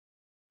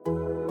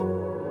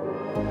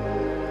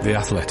The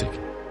Athletic.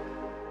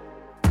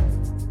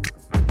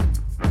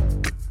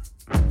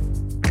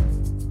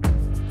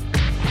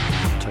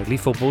 Totally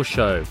Football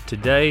Show.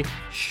 Today,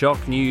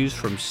 shock news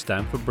from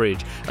Stamford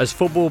Bridge as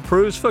football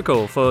proves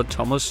fickle for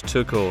Thomas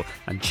Tuchel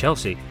and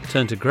Chelsea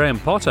turn to Graham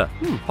Potter.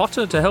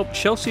 Potter to help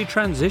Chelsea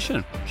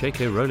transition.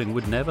 J.K. Rowling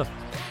would never.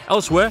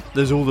 Elsewhere,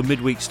 there's all the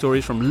midweek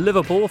stories from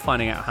Liverpool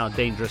finding out how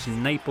dangerous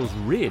Naples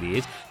really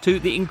is to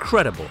the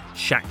incredible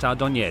Shakhtar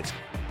Donetsk.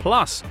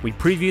 Plus, we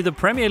preview the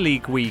Premier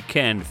League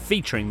weekend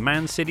featuring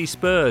Man City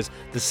Spurs,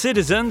 the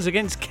Citizens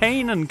against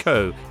Kane and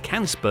Co.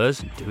 Can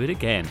Spurs do it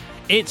again?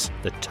 It's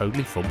the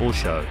Totally Football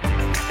Show.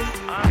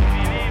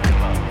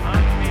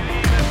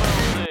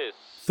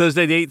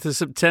 Thursday the 8th of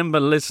September,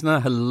 listener,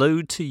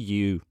 hello to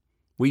you.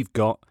 We've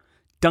got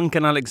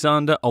Duncan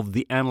Alexander of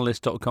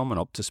theanalyst.com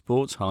and Opta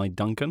Sports. Hi,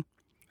 Duncan.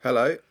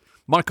 Hello.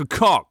 Michael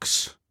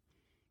Cox.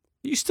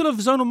 Are you still at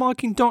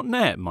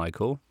zonalmarking.net,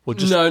 Michael? Or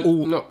just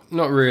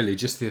not really.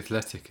 Just The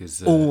Athletic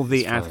is... all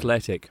The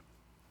Athletic.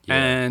 Yeah.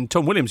 And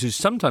Tom Williams, who's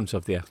sometimes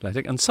of The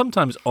Athletic and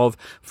sometimes of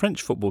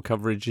French football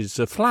coverage, is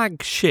a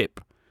flagship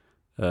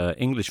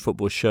English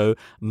football show,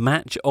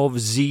 Match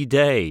of the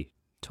Day.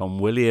 Tom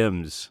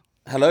Williams.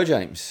 Hello,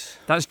 James.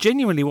 That's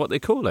genuinely what they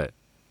call it.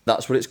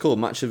 That's what it's called,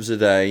 Match of the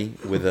Day,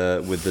 with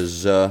the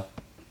Z.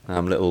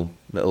 Little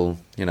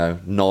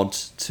nod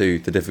to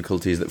the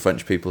difficulties that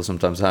French people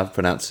sometimes have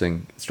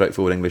pronouncing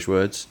straightforward English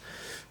words,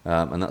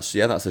 and that's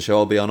the show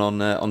I'll be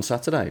on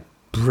Saturday.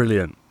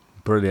 Brilliant.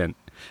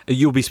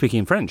 You'll be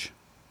speaking French.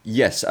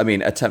 Yes, I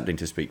mean attempting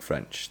to speak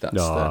French. That's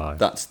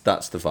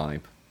the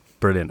vibe.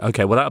 Brilliant.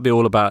 Okay, well that'll be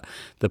all about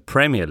the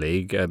Premier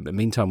League.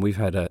 Meantime, we've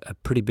had a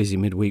pretty busy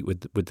midweek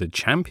with the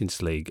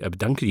Champions League.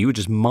 Duncan, you were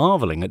just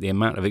marvelling at the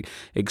amount of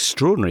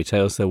extraordinary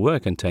tales there were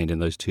contained in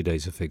those 2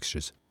 days of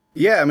fixtures.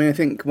 Yeah, I mean, I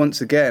think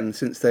once again,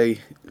 since they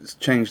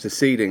changed the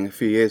seeding a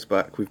few years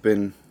back, we've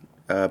been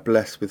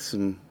blessed with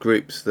some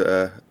groups that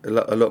are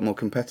a lot more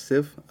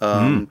competitive.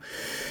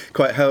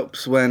 Quite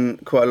helps when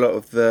quite a lot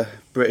of the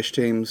British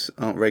teams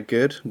aren't very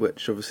good,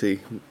 which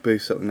obviously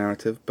boosts up the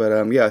narrative. But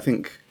I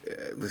think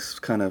this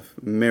kind of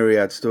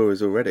myriad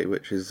stories already,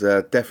 which is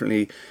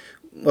definitely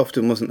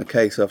often wasn't the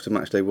case after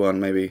match day 1,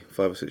 maybe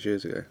 5 or 6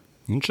 years ago.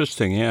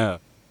 Interesting, yeah.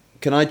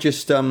 Can I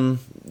just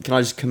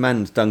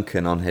commend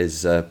Duncan on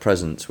his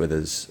presence with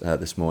us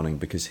this morning,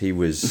 because he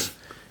was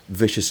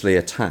viciously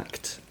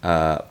attacked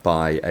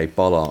by a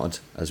bollard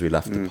as we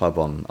left the pub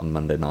on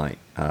Monday night.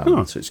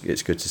 So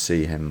it's good to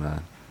see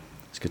him.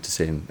 It's good to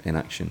see him in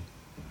action.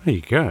 There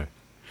you go.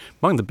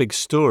 Among the big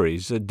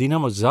stories,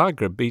 Dinamo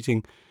Zagreb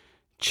beating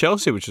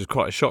Chelsea, which was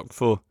quite a shock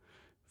for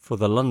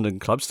the London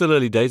club. Still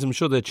early days. I'm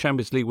sure their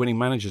Champions League winning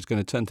manager is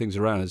going to turn things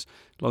around as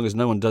long as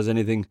no one does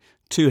anything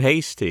too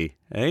hasty,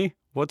 eh?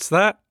 What's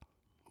that?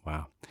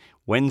 Wow.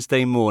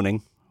 Wednesday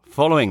morning,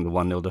 following the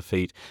 1-0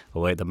 defeat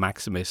away at the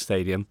Maximus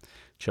Stadium,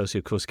 Chelsea,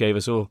 of course, gave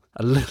us all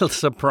a little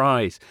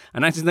surprise.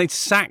 And that is they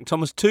sacked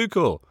Thomas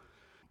Tuchel,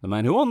 the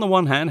man who, on the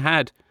one hand,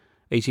 had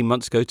 18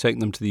 months ago taken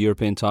them to the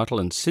European title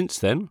and since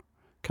then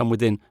come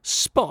within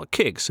spot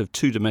kicks of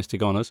 2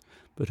 domestic honours,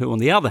 but who, on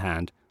the other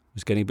hand,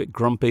 was getting a bit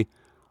grumpy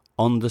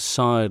on the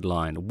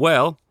sideline.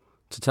 Well,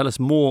 to tell us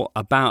more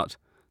about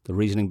the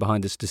reasoning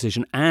behind this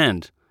decision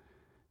and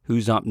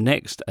who's up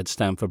next at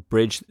Stamford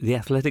Bridge, The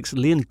Athletic's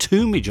Liam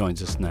Toomey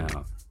joins us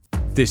now.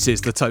 This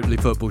is the Totally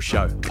Football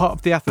Show, part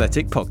of the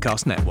Athletic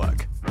Podcast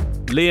Network.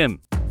 Liam,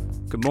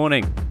 good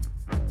morning.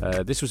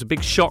 This was a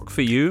big shock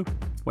for you,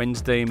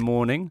 Wednesday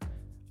morning,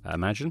 I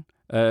imagine.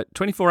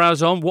 24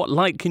 hours on, what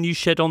light can you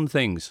shed on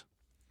things?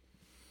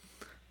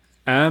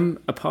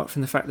 Apart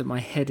from the fact that my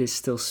head is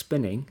still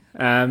spinning,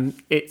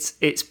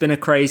 it's been a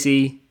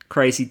crazy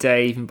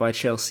day, even by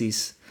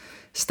Chelsea's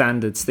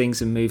standards. Things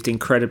have moved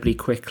incredibly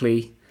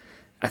quickly.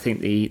 I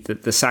think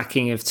the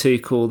sacking of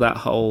Tuchel, that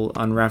whole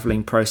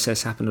unravelling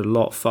process happened a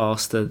lot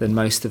faster than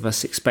most of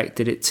us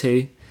expected it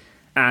to.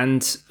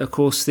 And, of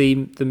course,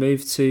 the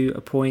move to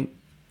appoint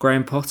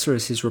Graham Potter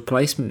as his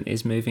replacement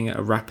is moving at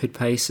a rapid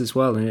pace as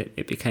well. And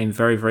it became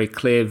very, very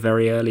clear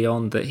very early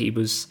on that he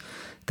was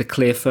the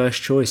clear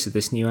first choice of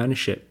this new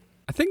ownership.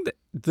 I think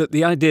that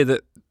the idea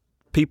that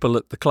people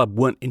at the club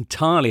weren't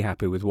entirely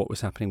happy with what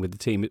was happening with the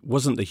team, it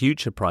wasn't a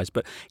huge surprise.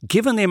 But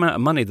given the amount of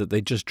money that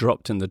they just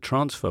dropped in the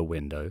transfer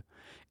window,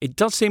 it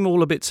does seem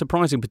all a bit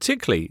surprising,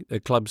 particularly the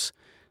club's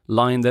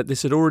line that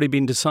this had already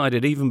been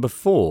decided even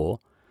before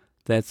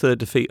their third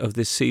defeat of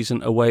this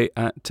season away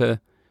at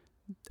Dinamo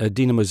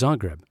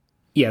Zagreb.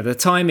 Yeah, the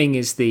timing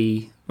is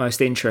the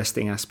most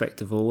interesting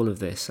aspect of all of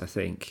this, I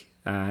think.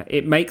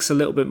 It makes a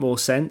little bit more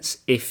sense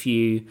if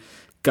you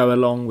go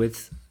along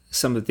with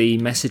some of the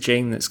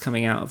messaging that's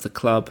coming out of the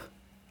club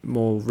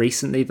more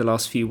recently, the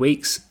last few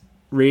weeks,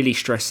 really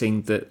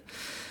stressing that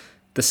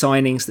the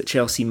signings that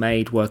Chelsea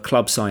made were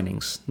club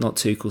signings, not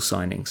Tuchel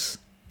signings.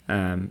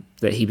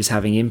 That he was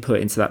having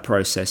input into that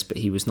process, but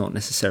he was not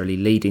necessarily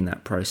leading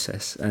that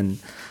process. And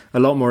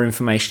a lot more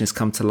information has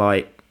come to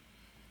light,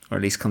 or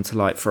at least come to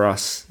light for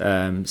us,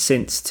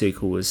 since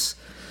Tuchel was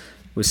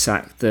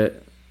sacked,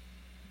 that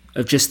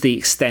of just the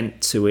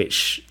extent to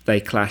which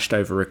they clashed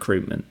over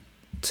recruitment.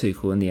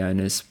 Tuchel and the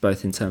owners,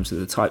 both in terms of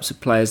the types of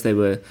players they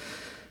were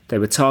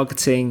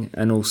targeting,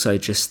 and also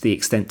just the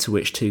extent to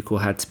which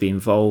Tuchel had to be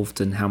involved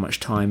and how much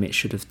time it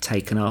should have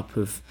taken up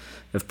of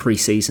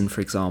pre-season,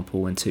 for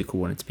example, when Tuchel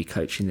wanted to be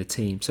coaching the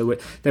team. So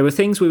there were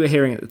things we were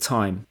hearing at the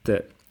time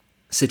that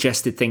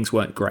suggested things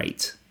weren't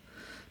great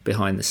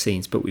behind the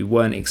scenes, but we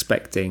weren't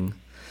expecting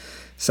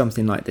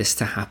something like this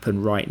to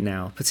happen right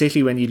now,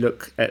 particularly when you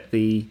look at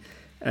the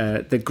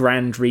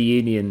grand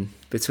reunion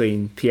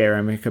between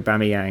Pierre-Emerick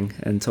Aubameyang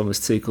and Thomas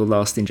Tuchel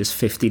lasting just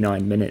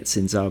 59 minutes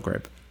in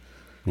Zagreb.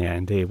 Yeah,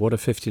 indeed. What a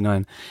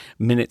 59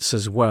 minutes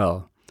as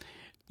well.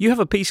 You have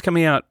a piece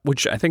coming out,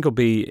 which I think will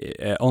be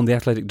on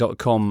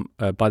theathletic.com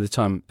by the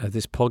time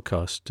this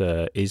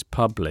podcast is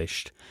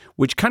published,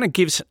 which kind of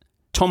gives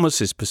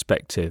Thomas's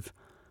perspective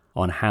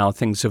on how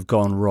things have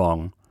gone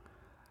wrong.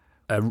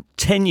 A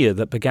tenure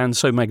that began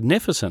so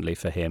magnificently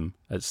for him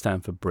at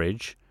Stamford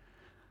Bridge,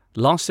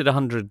 lasted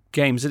 100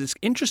 games. And it's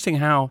interesting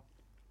how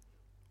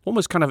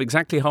almost kind of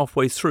exactly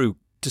halfway through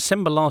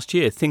December last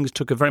year, things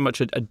took a very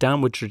much a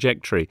downward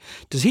trajectory.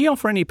 Does he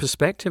offer any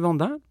perspective on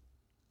that?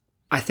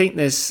 I think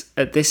there's,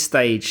 at this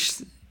stage,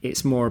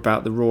 it's more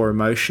about the raw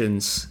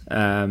emotions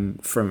from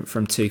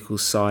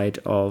Tuchel's side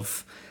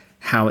of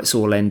how it's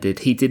all ended.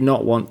 He did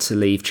not want to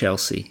leave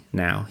Chelsea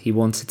now. He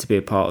wanted to be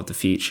a part of the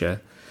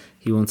future.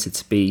 He wanted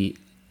to be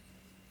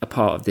a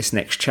part of this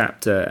next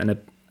chapter,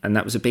 and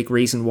that was a big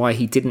reason why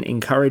he didn't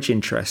encourage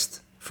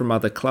interest from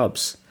other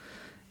clubs,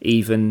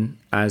 even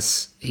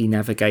as he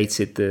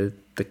navigated the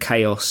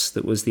chaos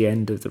that was the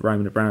end of the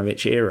Roman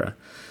Abramovich era.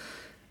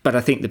 But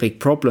I think the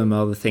big problem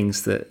are the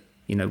things that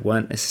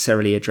weren't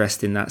necessarily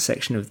addressed in that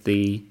section of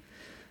the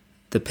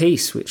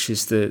piece, which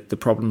is the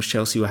problems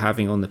Chelsea were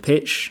having on the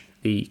pitch,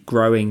 the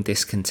growing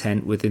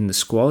discontent within the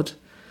squad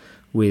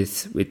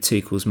with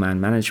Tuchel's man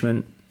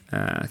management.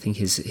 I think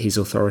his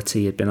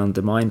authority had been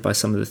undermined by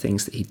some of the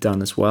things that he'd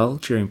done as well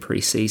during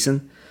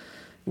pre-season.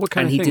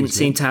 And he didn't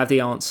seem to have the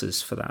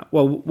answers for that.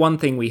 Well, one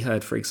thing we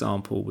heard, for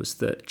example, was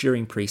that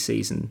during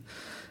pre-season,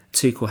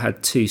 Tuchel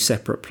had 2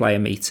 separate player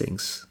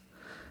meetings.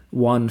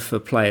 One for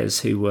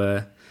players who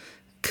were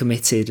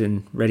committed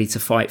and ready to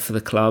fight for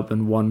the club,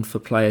 and one for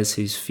players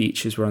whose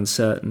futures were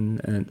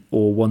uncertain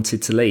or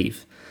wanted to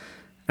leave.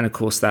 And of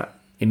course, that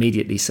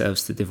immediately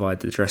serves to divide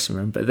the dressing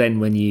room. But then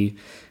when you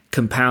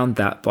compound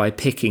that by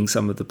picking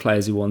some of the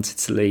players who wanted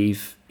to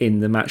leave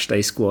in the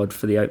matchday squad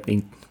for the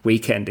opening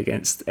weekend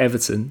against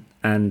Everton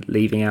and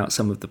leaving out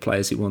some of the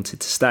players who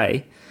wanted to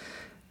stay,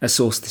 a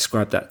source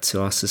described that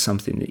to us as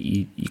something that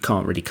you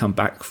can't really come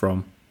back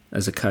from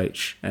as a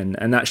coach. And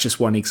that's just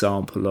one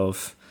example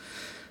of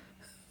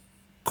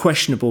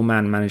questionable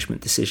man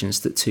management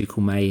decisions that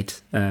Tuchel made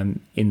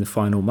in the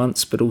final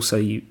months, but also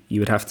you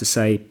would have to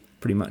say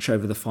pretty much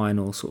over the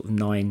final sort of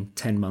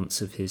 9-10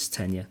 months of his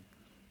tenure.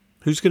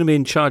 Who's going to be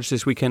in charge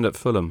this weekend at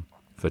Fulham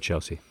for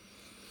Chelsea?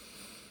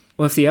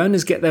 Well, if the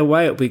owners get their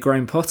way, it'll be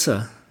Graham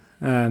Potter.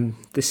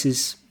 This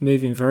is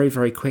moving very,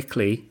 very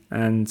quickly,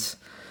 and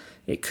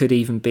it could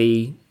even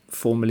be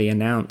formally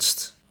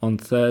announced on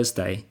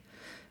Thursday.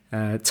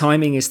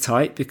 Timing is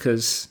tight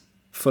because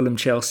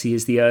Fulham-Chelsea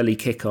is the early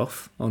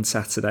kickoff on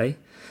Saturday,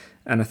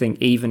 and I think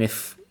even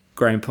if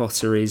Graham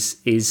Potter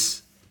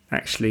is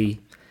actually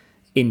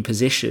in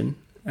position,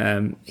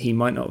 he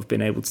might not have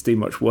been able to do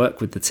much work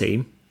with the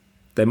team.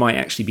 There might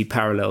actually be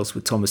parallels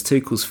with Thomas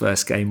Tuchel's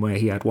first game, where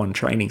he had one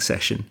training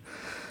session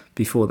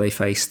before they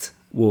faced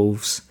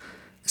Wolves.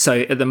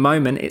 So at the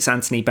moment, it's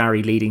Anthony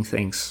Barry leading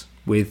things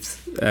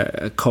with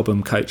a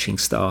Cobham coaching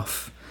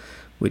staff,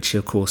 which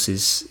of course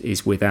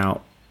is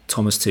without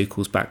Thomas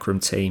Tuchel's backroom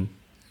team,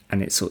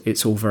 and it's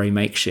all very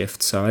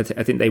makeshift. So I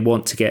think they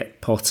want to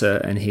get Potter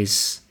and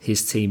his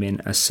team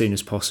in as soon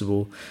as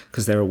possible,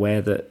 because they're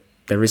aware that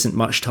there isn't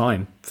much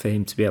time for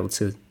him to be able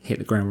to hit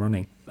the ground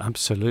running.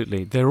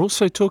 Absolutely. They're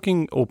also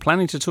talking or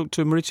planning to talk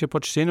to Mauricio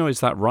Pochettino, is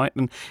that right?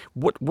 And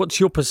what's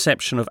your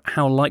perception of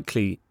how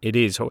likely it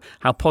is, or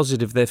how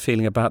positive they're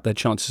feeling about their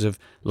chances of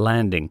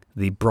landing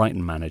the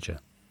Brighton manager?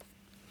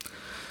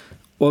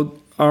 Well,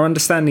 our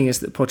understanding is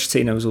that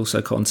Pochettino was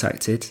also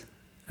contacted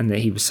and that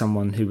he was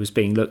someone who was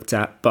being looked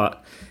at,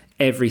 but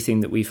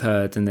everything that we've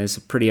heard, and there's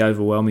a pretty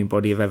overwhelming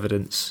body of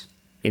evidence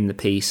in the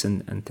piece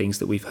and things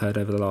that we've heard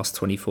over the last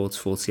 24 to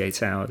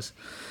 48 hours,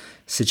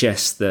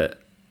 suggests that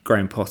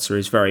Graham Potter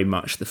is very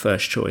much the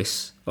first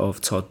choice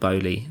of Todd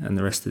Boehly and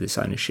the rest of this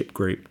ownership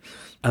group.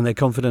 And they're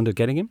confident of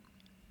getting him?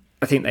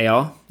 I think they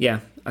are,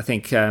 yeah. I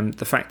think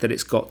the fact that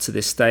it's got to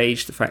this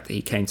stage, the fact that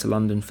he came to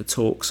London for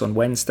talks on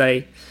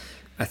Wednesday,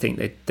 I think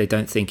they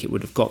don't think it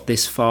would have got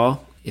this far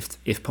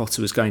if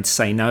Potter was going to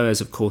say no,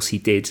 as of course he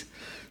did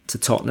to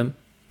Tottenham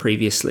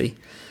previously.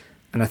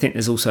 And I think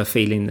there's also a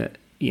feeling that,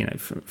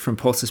 from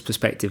Potter's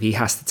perspective, he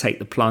has to take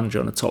the plunge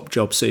on a top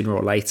job sooner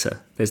or later.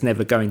 There's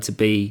never going to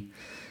be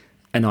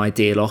an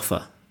ideal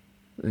offer.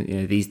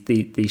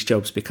 These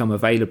jobs become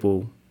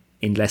available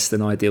in less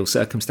than ideal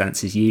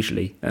circumstances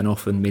usually, and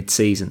often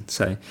mid-season.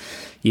 So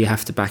you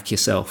have to back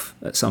yourself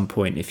at some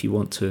point if you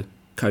want to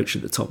coach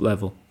at the top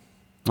level.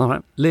 All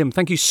right. Liam,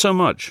 thank you so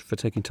much for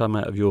taking time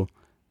out of your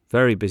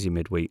very busy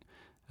midweek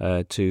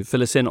to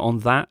fill us in on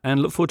that,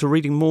 and look forward to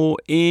reading more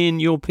in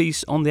your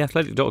piece on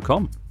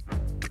theathletic.com.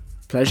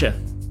 Pleasure.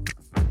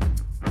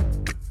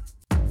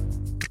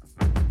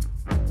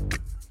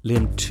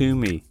 Liam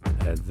Toomey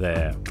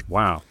there.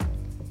 Wow.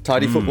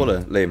 Tidy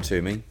footballer, Liam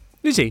Toomey.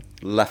 Is he?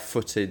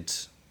 Left-footed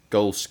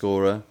goal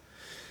scorer.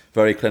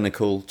 Very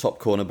clinical. Top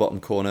corner, bottom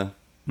corner.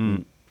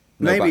 No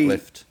Maybe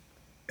backlift.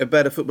 a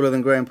better footballer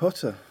than Graham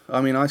Potter.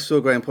 I mean, I saw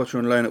Graham Potter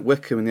on loan at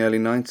Wycombe in the early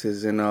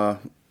 90s in our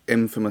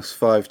infamous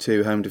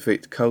 5-2 home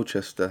defeat to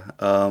Colchester.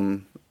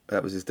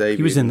 That was his debut.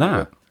 He was in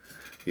that?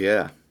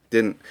 Yeah.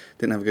 Didn't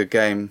have a good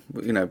game,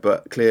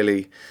 but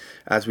clearly,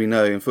 as we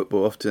know in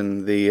football,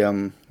 often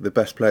the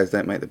best players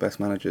don't make the best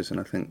managers, and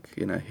I think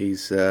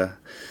he's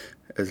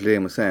as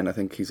Liam was saying, I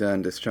think he's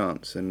earned his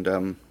chance,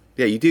 and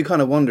you do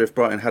kind of wonder if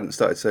Brighton hadn't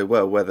started so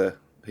well whether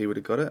he would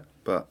have got it,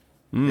 but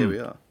here we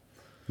are.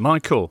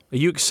 Michael, are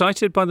you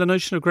excited by the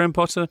notion of Graham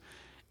Potter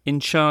in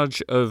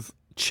charge of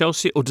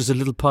Chelsea, or does a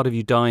little part of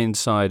you die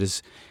inside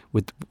as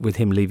with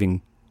him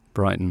leaving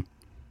Brighton?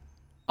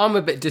 I'm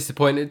a bit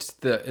disappointed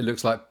that it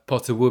looks like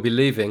Potter will be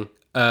leaving,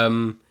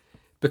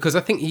 because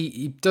I think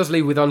he does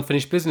leave with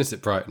unfinished business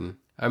at Brighton.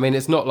 I mean,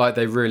 it's not like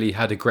they really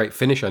had a great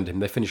finish under him.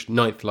 They finished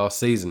 9th last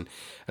season.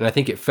 And I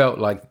think it felt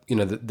like,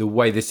 the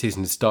way this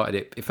season started,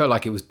 it felt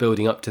like it was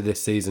building up to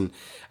this season.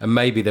 And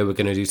maybe they were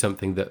going to do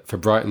something that, for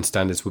Brighton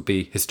standards, would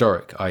be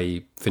historic,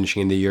 i.e.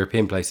 finishing in the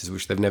European places,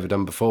 which they've never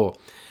done before.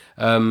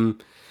 So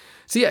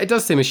yeah, it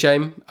does seem a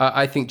shame.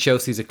 I think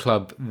Chelsea's a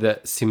club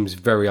that seems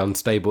very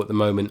unstable at the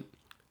moment.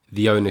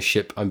 The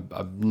ownership, I'm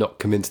not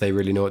convinced they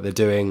really know what they're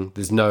doing.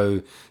 There's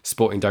no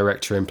sporting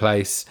director in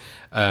place.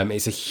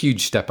 It's a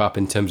huge step up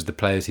in terms of the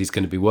players he's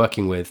going to be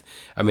working with.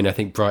 I mean, I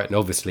think Brighton,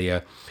 obviously,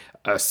 a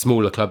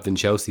smaller club than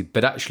Chelsea,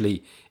 but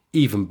actually,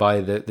 even by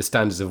the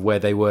standards of where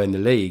they were in the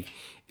league,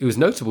 it was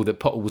notable that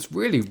Potter was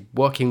really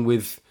working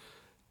with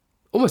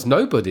almost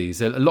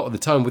nobodies. A lot of the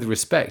time, with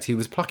respect, he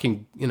was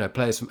plucking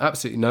players from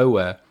absolutely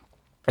nowhere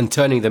and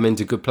turning them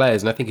into good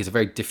players. And I think it's a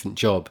very different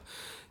job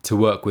to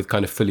work with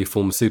kind of fully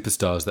formed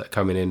superstars that are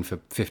coming in for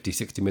 50,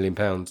 60 million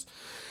pounds.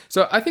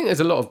 So I think there's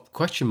a lot of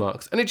question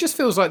marks. And it just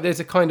feels like there's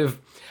a kind of...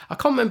 I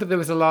can't remember there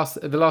was the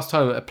last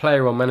time a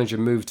player or manager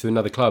moved to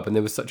another club and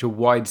there was such a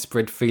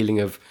widespread feeling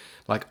of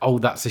like, oh,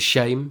 that's a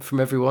shame from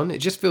everyone. It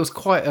just feels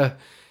quite a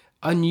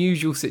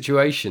unusual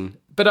situation.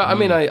 But I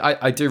mean,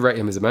 I do rate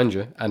him as a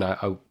manager and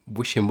I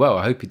wish him well.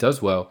 I hope he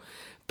does well.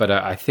 But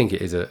I think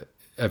it is a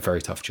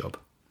very tough job.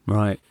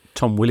 Right.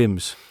 Tom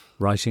Williams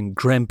writing,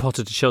 Graham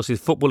Potter to Chelsea, the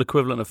football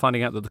equivalent of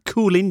finding out that the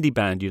cool indie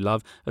band you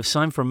love have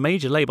signed for a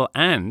major label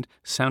and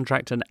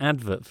soundtracked an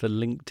advert for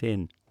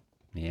LinkedIn.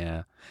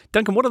 Yeah.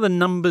 Duncan, what do the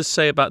numbers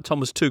say about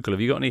Thomas Tuchel?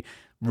 Have you got any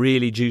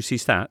really juicy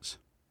stats?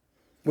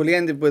 Well, he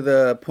ended with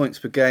a points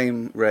per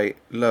game rate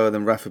lower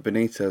than Rafa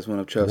Benitez, one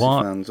of Chelsea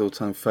fans'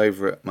 all-time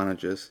favourite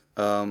managers.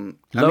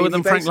 Lower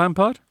than Frank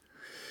Lampard?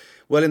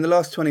 Well, in the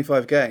last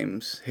 25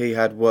 games, he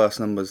had worse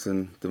numbers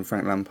than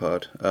Frank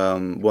Lampard.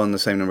 Won the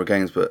same number of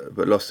games, but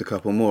lost a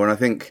couple more. And I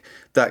think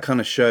that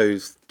kind of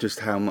shows just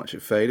how much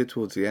it faded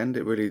towards the end.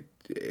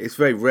 It's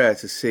very rare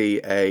to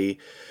see a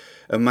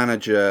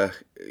manager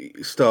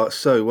start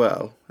so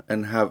well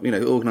and have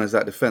organise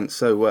that defence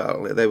so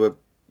well. They were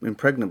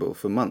impregnable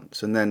for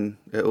months, and then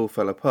it all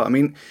fell apart. I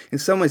mean, in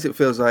some ways, it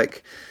feels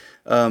like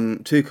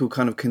Tuchel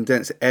kind of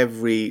condensed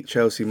every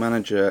Chelsea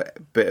manager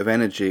bit of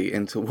energy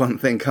into one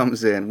thing,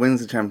 comes in,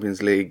 wins the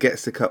Champions League,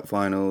 gets to cup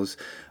finals,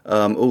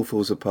 all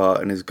falls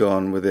apart and is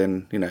gone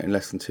within, in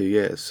less than 2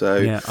 years. So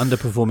yeah,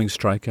 underperforming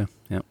striker.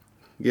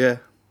 Yeah,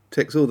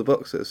 ticks all the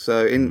boxes.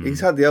 So he's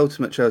had the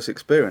ultimate Chelsea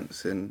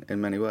experience in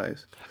many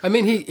ways. I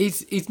mean,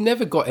 he's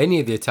never got any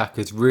of the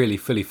attackers really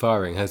fully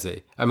firing, has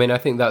he? I mean, I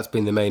think that's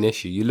been the main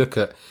issue. You look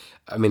at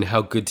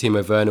how good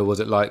Timo Werner was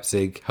at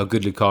Leipzig, how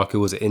good Lukaku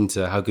was at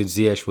Inter, how good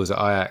Ziyech was at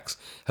Ajax,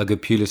 how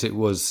good Pulisic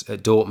was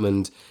at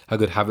Dortmund, how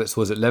good Havertz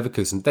was at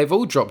Leverkusen. They've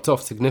all dropped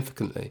off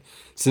significantly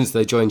since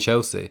they joined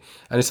Chelsea.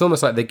 And it's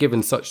almost like they're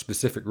given such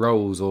specific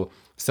roles or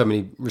so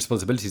many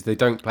responsibilities, they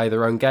don't play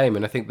their own game.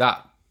 And I think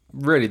that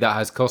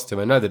has cost him.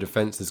 I know the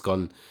defence has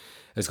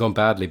gone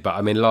badly, but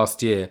I mean,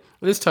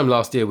 this time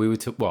last year,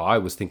 I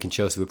was thinking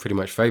Chelsea were pretty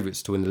much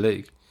favourites to win the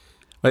league.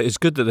 Well, it's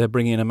good that they're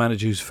bringing in a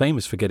manager who's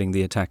famous for getting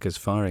the attackers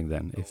firing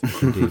then,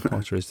 if indeed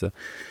Potter is the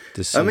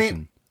decision. I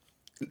mean,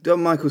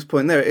 on Michael's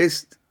point there, it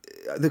is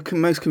the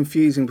most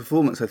confusing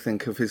performance, I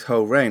think, of his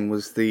whole reign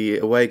was the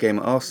away game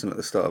at Arsenal at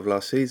the start of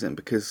last season,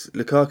 because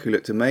Lukaku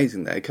looked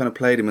amazing there. He kind of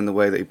played him in the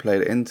way that he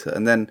played at Inter,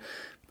 and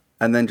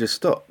then just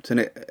stopped. And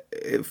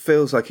it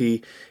feels like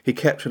he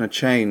kept trying to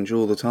change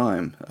all the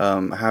time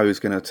how he was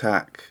going to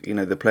attack,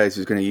 the players he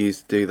was going to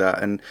use to do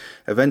that. And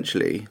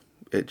eventually,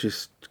 it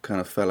just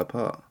kind of fell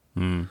apart.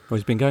 Well,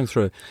 he's been going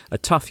through a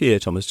tough year,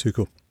 Thomas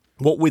Tuchel.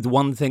 What with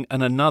one thing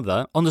and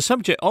another. On the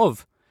subject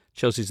of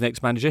Chelsea's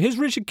next manager, here's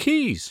Richard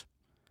Keys,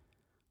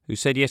 who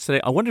said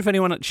yesterday, I wonder if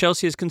anyone at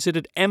Chelsea has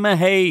considered Emma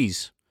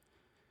Hayes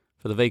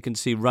for the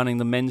vacancy running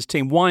the men's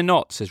team. Why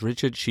not, says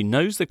Richard. She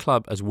knows the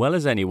club as well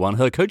as anyone.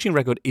 Her coaching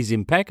record is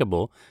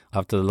impeccable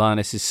after the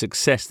Lionesses'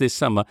 success this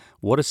summer.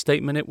 What a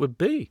statement it would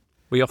be.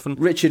 We often...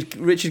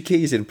 Richard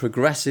Keys in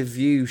Progressive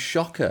View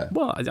shocker.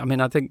 Well, I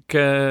mean, I think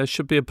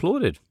should be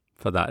applauded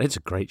for that. It's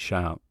a great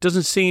shout.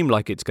 Doesn't seem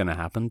like it's going to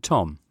happen.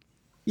 Tom?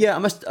 Yeah, I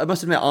must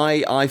admit,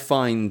 I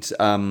find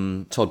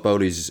Todd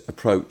Boehly's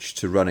approach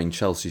to running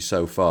Chelsea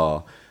so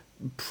far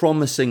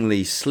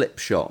promisingly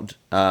slipshod,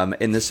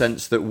 in the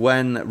sense that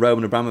when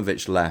Roman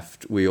Abramovich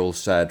left, we all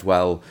said,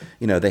 well,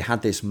 they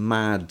had this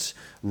mad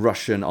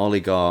Russian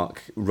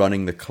oligarch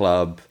running the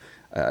club,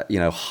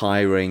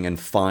 hiring and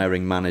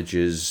firing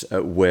managers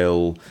at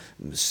will,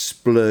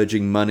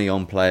 splurging money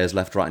on players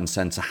left, right and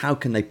centre. How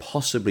can they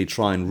possibly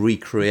try and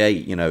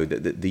recreate,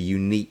 the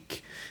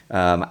unique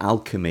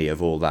alchemy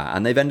of all that?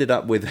 And they've ended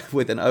up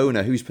with an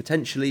owner who's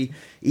potentially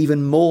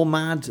even more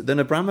mad than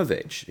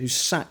Abramovich, who's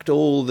sacked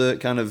all the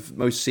kind of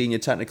most senior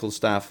technical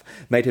staff,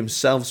 made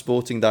himself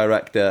sporting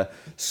director,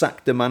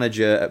 sacked the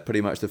manager at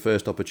pretty much the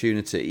first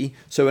opportunity.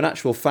 So in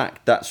actual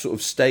fact, that sort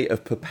of state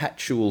of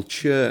perpetual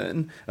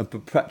churn and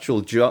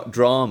perpetual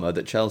drama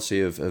that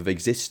Chelsea have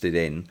existed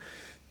in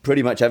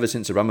pretty much ever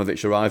since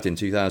Abramovich arrived in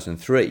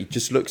 2003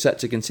 just looks set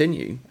to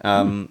continue.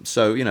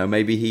 So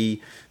maybe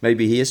he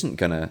isn't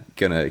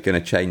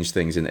gonna change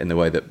things in the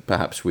way that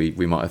perhaps we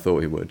might have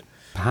thought he would.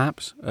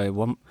 Perhaps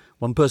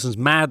one person's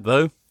mad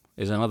though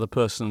is another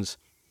person's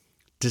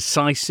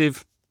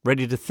decisive,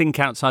 ready to think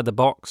outside the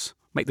box,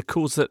 make the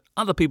calls that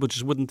other people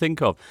just wouldn't think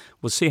of.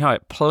 We'll see how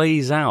it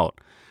plays out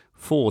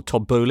for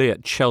Todd Boehly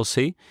at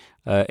Chelsea.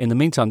 In the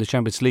meantime, the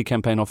Champions League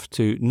campaign off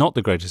to not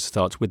the greatest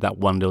starts with that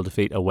 1-0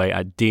 defeat away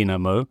at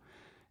Dinamo.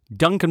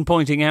 Duncan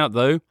pointing out,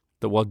 though,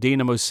 that while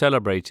Dinamo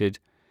celebrated,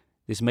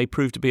 this may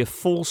prove to be a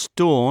false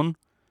dawn.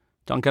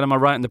 Duncan, am I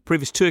right in the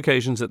previous two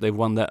occasions that they've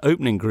won their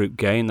opening group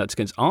game, that's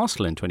against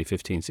Arsenal in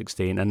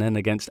 2015-16 and then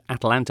against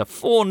Atalanta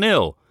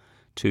 4-0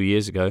 2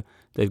 years ago,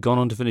 they've gone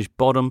on to finish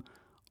bottom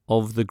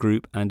of the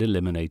group and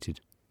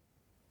eliminated.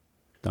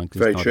 Duncan's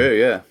very nodding. true,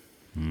 yeah.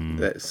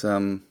 That's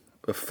a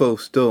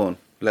false dawn.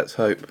 Let's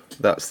hope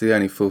that's the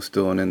only false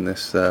dawn in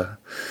this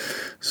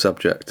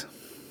subject.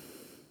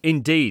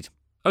 Indeed.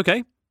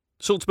 Okay.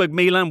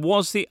 Salzburg-Milan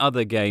was the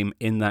other game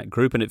in that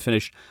group, and it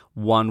finished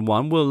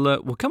 1-1.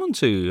 We'll come on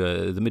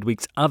to the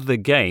midweek's other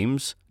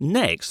games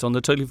next on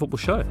the Totally Football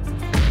Show.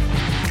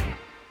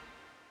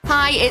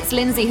 Hi, it's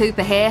Lindsay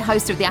Hooper here,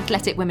 host of the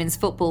Athletic Women's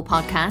Football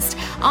Podcast.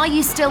 Are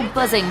you still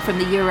buzzing from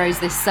the Euros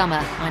this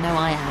summer? I know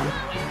I am.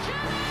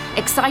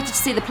 Excited to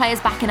see the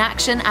players back in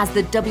action as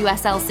the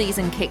WSL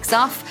season kicks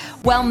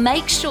off? Well,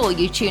 make sure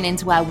you tune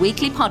into our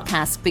weekly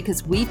podcast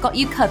because we've got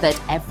you covered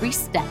every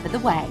step of the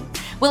way.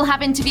 We'll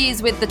have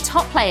interviews with the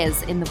top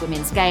players in the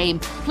women's game,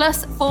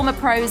 plus former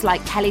pros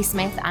like Kelly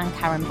Smith and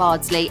Karen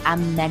Bardsley,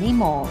 and many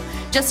more.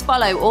 Just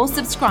follow or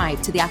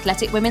subscribe to the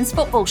Athletic Women's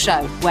Football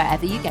Show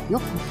wherever you get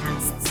your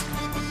podcasts.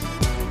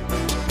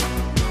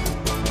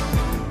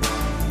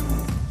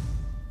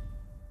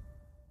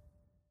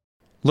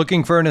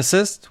 Looking for an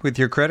assist with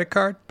your credit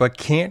card, but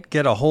can't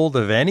get a hold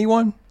of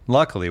anyone?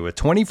 Luckily, with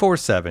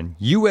 24/7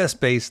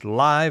 US-based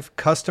live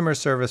customer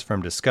service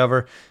from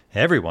Discover,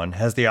 everyone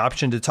has the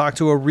option to talk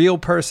to a real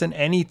person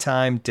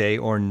anytime, day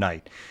or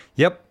night.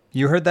 Yep,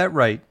 you heard that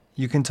right.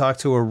 You can talk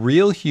to a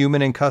real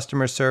human in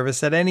customer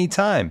service at any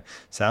time.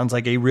 Sounds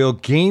like a real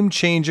game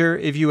changer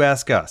if you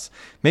ask us.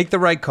 Make the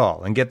right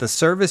call and get the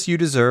service you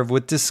deserve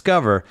with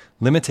Discover.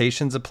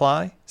 Limitations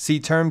apply. See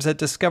terms at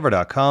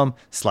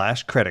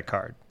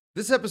discover.com/creditcard.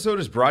 This episode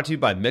is brought to you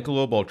by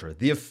Michelob Ultra,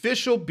 the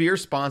official beer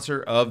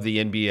sponsor of the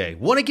NBA.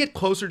 Want to get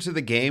closer to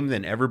the game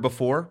than ever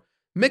before?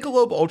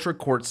 Michelob Ultra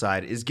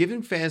Courtside is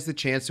giving fans the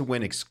chance to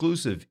win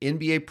exclusive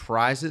NBA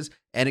prizes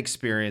and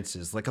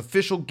experiences like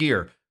official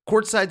gear,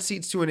 courtside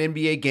seats to an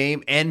NBA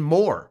game, and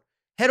more.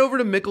 Head over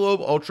to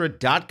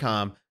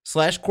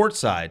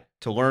MichelobUltra.com/courtside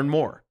to learn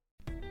more.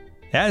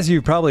 As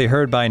you've probably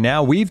heard by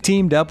now, we've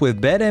teamed up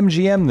with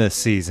BetMGM this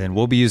season.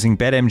 We'll be using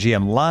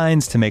BetMGM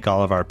lines to make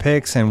all of our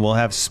picks, and we'll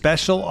have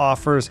special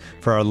offers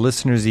for our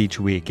listeners each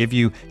week. If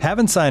you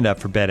haven't signed up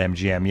for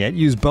BetMGM yet,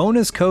 use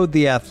bonus code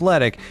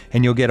THEATHLETIC,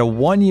 and you'll get a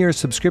 1-year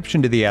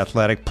subscription to The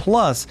Athletic,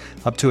 plus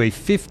up to a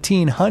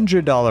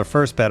 $1,500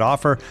 first bet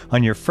offer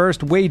on your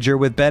first wager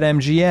with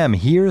BetMGM.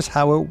 Here's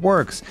how it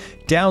works.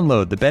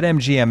 Download the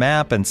BetMGM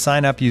app and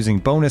sign up using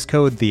bonus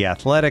code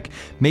THEATHLETIC.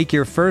 Make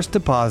your first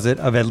deposit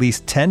of at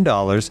least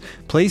 $10.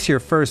 Place your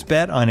first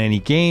bet on any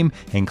game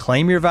and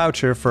claim your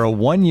voucher for a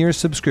 1-year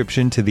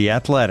subscription to The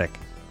Athletic.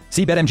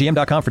 See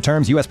BetMGM.com for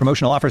terms. U.S.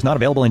 promotional offers not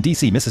available in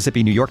D.C.,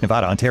 Mississippi, New York,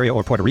 Nevada, Ontario,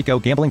 or Puerto Rico.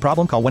 Gambling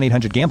problem? Call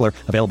 1-800-GAMBLER.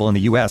 Available in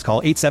the U.S.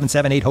 Call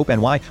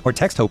 877-8-HOPE-NY or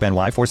text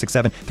HOPE-NY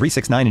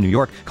 467-369 in New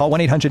York. Call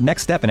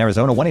 1-800-NEXT-STEP in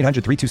Arizona.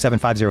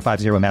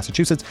 1-800-327-5050 in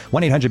Massachusetts.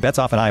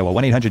 1-800-BETS-OFF in Iowa.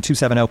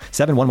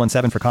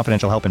 1-800-270-7117 for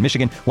confidential help in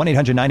Michigan.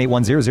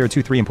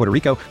 1-800-981-0023 in Puerto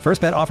Rico.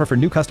 First bet offer for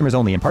new customers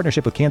only in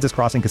partnership with Kansas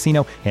Crossing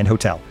Casino and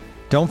Hotel.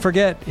 Don't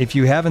forget, if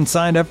you haven't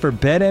signed up for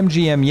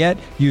BetMGM yet,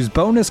 use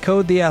bonus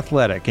code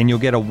THEATHLETIC and you'll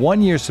get a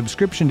 1-year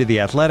subscription to The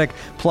Athletic,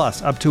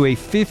 plus up to a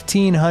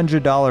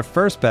 $1,500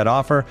 first bet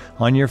offer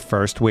on your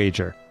first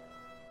wager.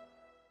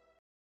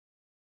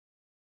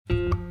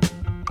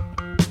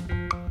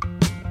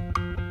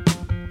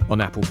 On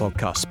Apple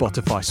Podcasts,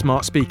 Spotify,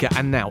 Smart Speaker,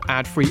 and now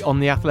ad-free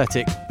on The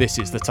Athletic, this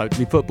is the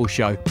Totally Football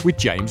Show with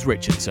James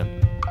Richardson.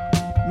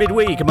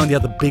 Midweek, among the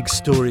other big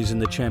stories in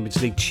the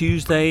Champions League,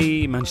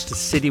 Tuesday, Manchester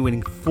City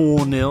winning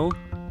 4-0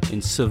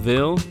 in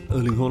Seville.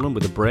 Erling Haaland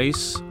with a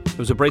brace. There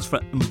was a brace for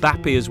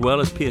Mbappe as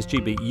well, as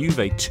PSG beat Juve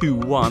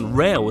 2-1.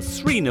 Real were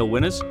 3-0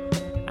 winners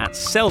at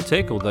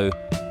Celtic, although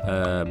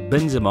Karim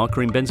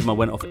Benzema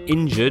went off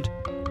injured.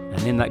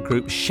 And in that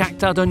group,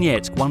 Shakhtar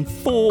Donetsk won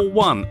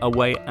 4-1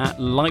 away at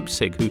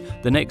Leipzig, who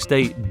the next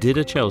day did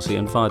a Chelsea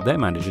and fired their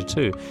manager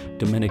too,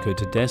 Domenico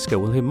Tedesco.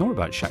 We'll hear more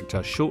about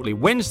Shakhtar shortly.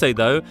 Wednesday,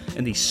 though,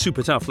 in the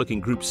super tough-looking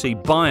Group C,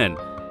 Bayern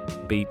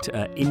beat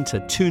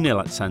Inter 2-0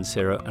 at San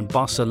Siro, and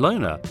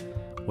Barcelona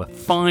were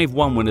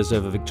 5-1 winners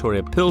over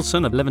Victoria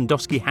Pilsen, a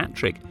Lewandowski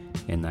hat-trick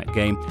in that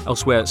game.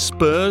 Elsewhere,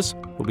 Spurs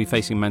will be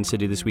facing Man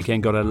City this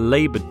weekend, got a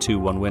laboured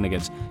 2-1 win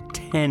against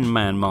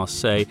 10-man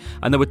Marseille.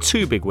 And there were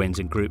two big wins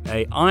in Group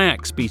A.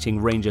 Ajax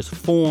beating Rangers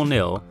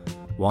 4-0,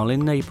 while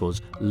in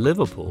Naples,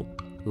 Liverpool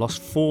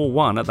lost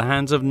 4-1 at the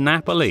hands of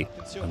Napoli.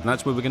 And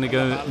that's where we're going to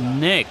go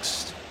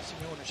next.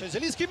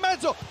 Zielinski in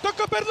mezzo,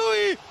 tocco per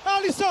lui,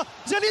 Alisson,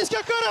 Zielinski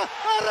ancora,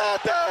 a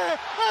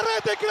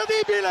rete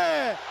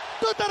incredibile,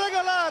 tutta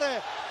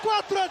regolare,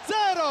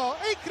 4-0,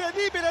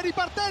 incredibile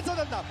ripartenza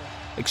del Napoli.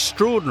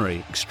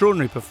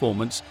 Extraordinary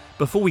performance.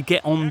 Before we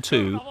get on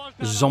to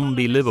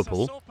zombie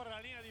Liverpool,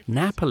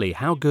 Napoli,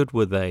 how good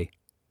were they?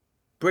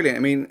 Brilliant.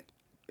 I mean,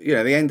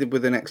 they ended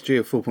with an XG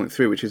of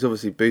 4.3, which is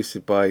obviously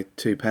boosted by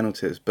 2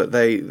 penalties, but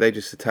they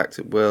just attacked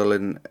at will,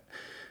 and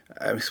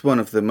it's one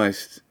of the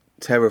most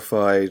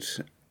terrified,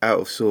 out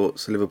of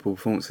sorts Liverpool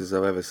performances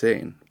I've ever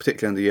seen,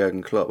 particularly under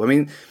Jurgen Klopp. I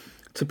mean,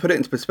 to put it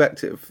into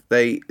perspective,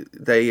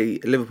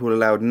 Liverpool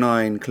allowed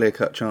 9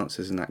 clear-cut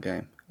chances in that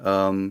game,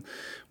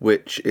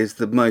 which is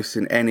the most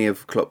in any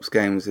of Klopp's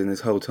games in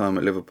his whole time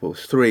at Liverpool.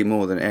 It's 3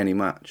 more than any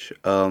match.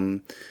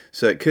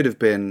 So it could have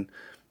been,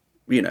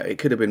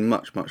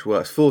 much, much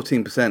worse.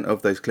 14%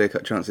 of those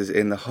clear-cut chances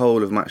in the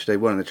whole of match day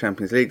 1 in the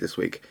Champions League this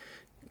week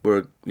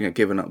were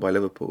given up by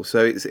Liverpool.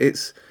 So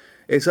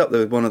it's up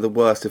there with one of the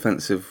worst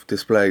defensive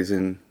displays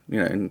in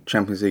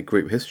Champions League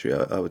group history,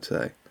 I would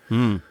say.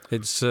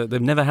 It's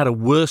they've never had a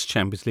worse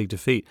Champions League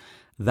defeat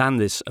than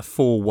this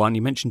 4-1.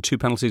 You mentioned 2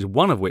 penalties,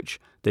 one of which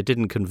they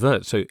didn't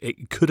convert, so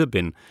it could have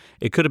been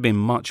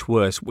much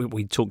worse.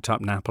 We talked up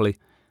Napoli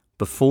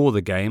before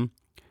the game,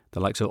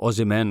 the likes of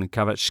Osimhen and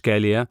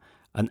Kvaratskhelia,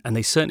 and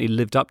they certainly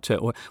lived up to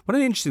it. One of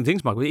the interesting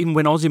things, Michael, even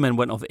when Osimhen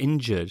went off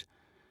injured,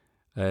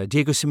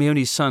 Diego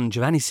Simeone's son,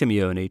 Giovanni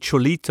Simeone,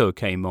 Cholito,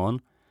 came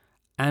on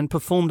and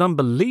performed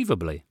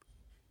unbelievably.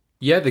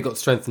 Yeah, they got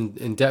strength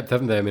in depth,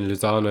 haven't they? I mean,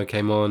 Lozano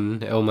came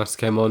on, Elmas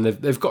came on.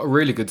 They've got a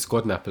really good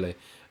squad, Napoli.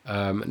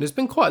 And there's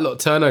been quite a lot of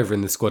turnover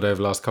in the squad over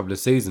the last couple of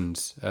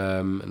seasons.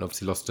 And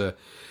obviously lost a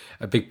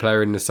big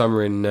player in the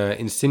summer in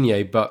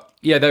Insigne. But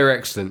yeah, they were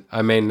excellent.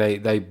 I mean,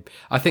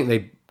 I think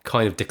they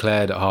kind of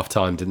declared at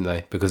half-time, didn't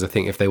they? Because I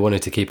think if they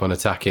wanted to keep on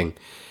attacking,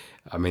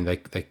 I mean, they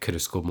could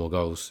have scored more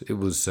goals. It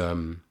was,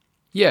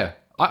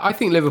 I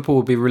think Liverpool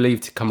will be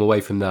relieved to come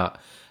away from that,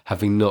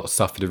 having not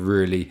suffered a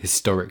really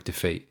historic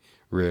defeat.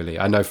 Really,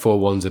 I know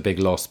 4-1's a big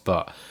loss,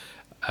 but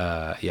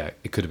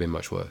it could have been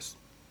much worse.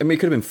 I mean, it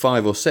could have been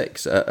 5 or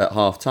 6 at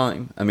half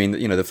time. I mean,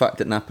 the fact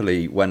that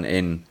Napoli went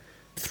in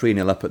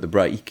 3-0 up at the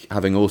break,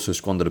 having also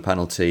squandered a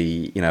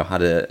penalty,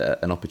 had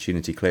an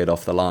opportunity cleared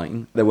off the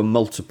line. There were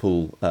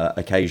multiple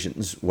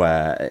occasions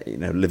where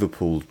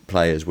Liverpool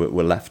players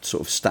were left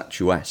sort of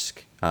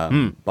statuesque. By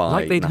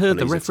like they'd Napoli's heard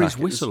the referee's attackers.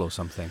 whistle or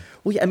something.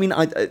 Well, yeah, I mean,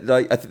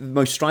 the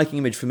most striking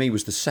image for me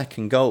was the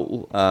second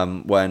goal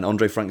when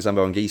Andre Frank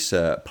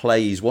Zambo-Anguissa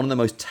plays one of the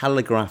most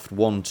telegraphed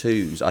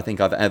 1-2s I think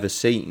I've ever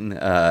seen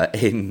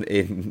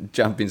in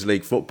Champions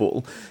League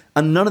football,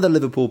 and none of the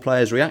Liverpool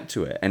players react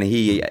to it, and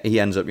he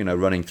ends up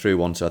running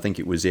through onto, I think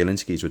it was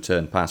Zielinski's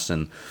return pass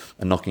and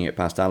knocking it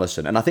past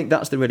Alisson. And I think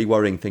that's the really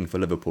worrying thing for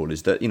Liverpool,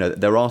 is that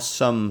there are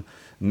some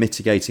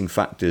mitigating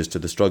factors to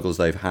the struggles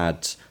they've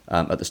had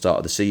at the start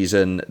of the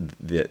season,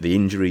 the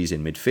injuries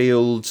in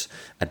midfield,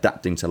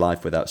 adapting to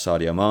life without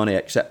Sadio Mane,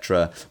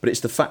 etc. But it's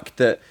the fact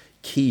that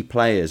key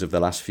players of the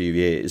last few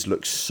years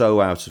look so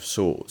out of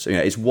sorts.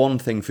 It's one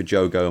thing for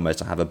Joe Gomez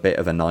to have a bit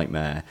of a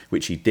nightmare,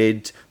 which he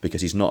did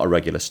because he's not a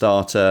regular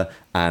starter,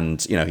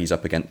 and he's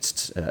up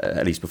against,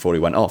 at least before he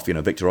went off,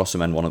 Victor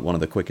Osimhen, one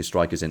of the quickest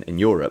strikers in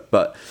Europe.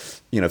 But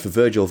for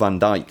Virgil van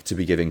Dijk to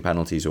be giving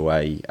penalties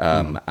away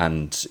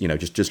and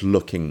just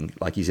looking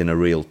like he's in a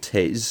real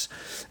tiz.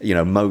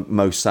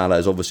 Mo Salah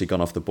has obviously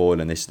gone off the boil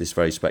in this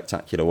very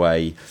spectacular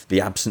way. The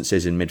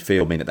absences in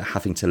midfield mean that they're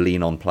having to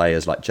lean on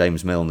players like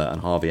James Milner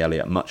and Harvey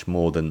Elliott much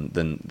more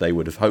than they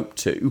would have hoped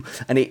to.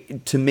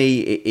 And to me,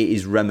 it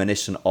is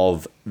reminiscent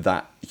of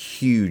that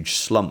huge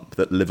slump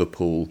that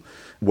Liverpool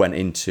went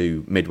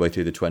into midway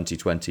through the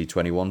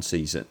 2020-21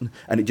 season,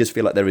 and it just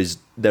feels like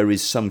there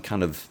is some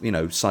kind of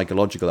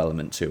psychological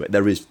element to it.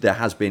 There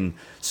has been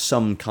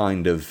some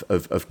kind of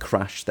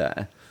crash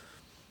there.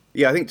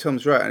 Yeah, I think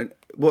Tom's right. And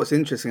what's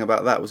interesting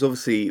about that was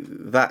obviously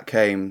that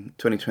came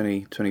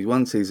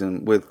 2020-21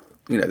 season with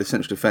the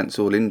central defence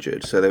all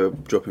injured, so they were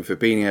dropping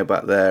Fabinho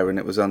back there, and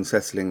it was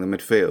unsettling the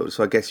midfield.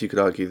 So I guess you could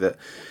argue that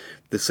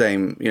the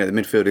same, the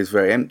midfield is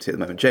very empty at the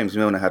moment. James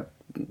Milner had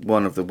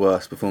one of the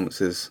worst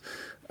performances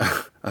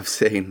I've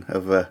seen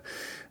of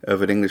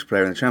an English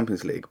player in the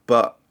Champions League.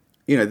 But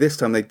this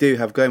time they do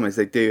have Gomez,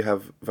 they do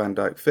have Van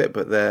Dijk fit,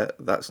 but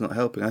that's not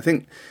helping. I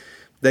think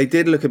they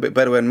did look a bit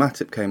better when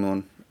Matip came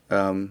on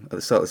at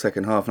the start of the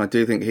second half, and I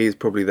do think he's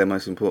probably their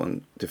most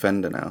important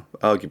defender now,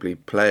 arguably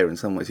player in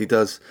some ways. He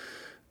does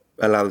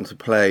allow them to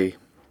play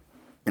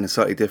in a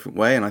slightly different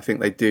way, and I think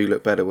they do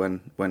look better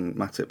when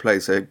Matip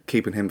plays. So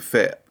keeping him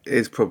fit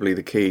is probably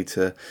the key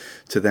to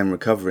them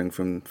recovering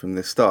from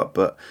this start.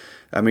 But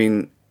I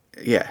mean,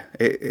 yeah,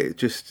 it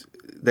just,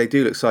 they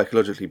do look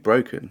psychologically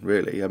broken,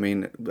 really. I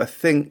mean, I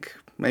think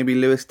maybe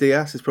Luis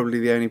Diaz is probably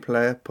the only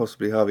player,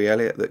 possibly Harvey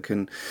Elliott, that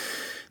can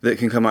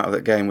come out of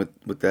that game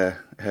with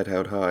their head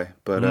held high.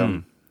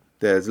 But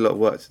there's a lot of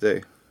work to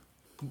do.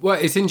 Well,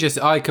 it's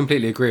interesting. I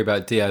completely agree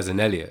about Diaz and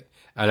Elliott.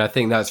 And I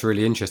think that's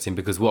really interesting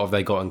because what have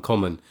they got in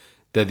common?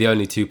 They're the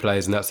only two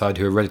players on that side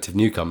who are relative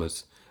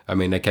newcomers. I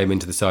mean, they came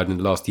into the side in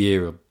the last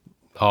year or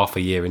half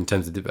a year in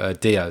terms of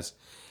Diaz.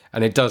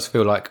 And it does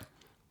feel like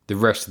the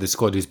rest of the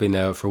squad who's been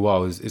there for a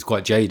while is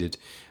quite jaded.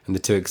 And the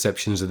two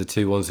exceptions are the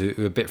two ones who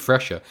are a bit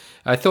fresher.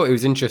 I thought it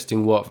was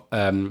interesting what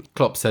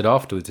Klopp said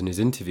afterwards in his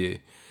interview.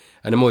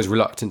 And I'm always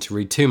reluctant to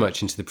read too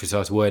much into the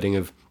precise wording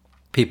of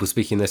people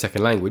speaking their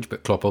second language,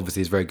 but Klopp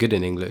obviously is very good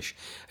in English.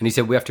 And he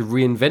said, we have to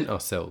reinvent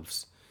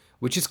ourselves,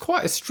 which is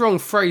quite a strong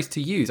phrase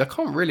to use. I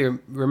can't really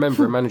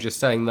remember a manager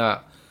saying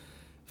that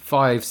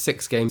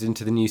 5-6 games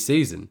into the new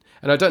season.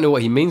 And I don't know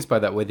what he means by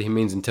that, whether he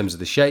means in terms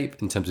of the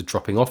shape, in terms of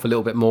dropping off a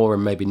little bit more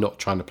and maybe not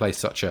trying to play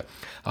such a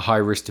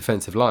high-risk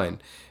defensive line.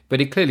 But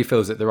he clearly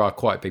feels that there are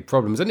quite big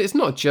problems. And it's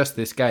not just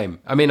this game.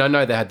 I mean, I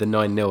know they had the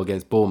 9-0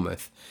 against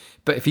Bournemouth,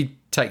 but if you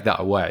take that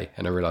away,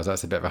 and I realise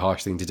that's a bit of a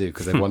harsh thing to do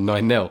because they won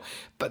 9-0,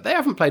 but they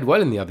haven't played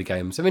well in the other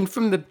games. I mean,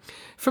 from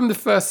the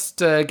first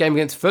game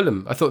against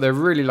Fulham, I thought they were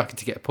really lucky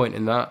to get a point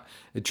in that.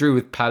 They drew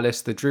with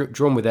Palace, they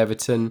drawn with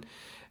Everton.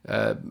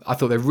 I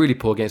thought they were really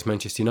poor against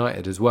Manchester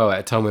United as well, at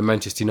a time when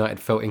Manchester United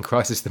felt in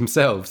crisis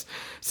themselves.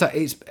 So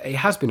it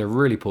has been a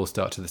really poor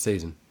start to the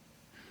season.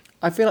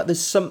 I feel like there's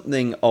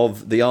something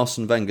of the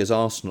Arsene Wenger's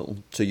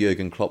Arsenal to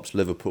Jurgen Klopp's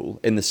Liverpool,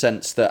 in the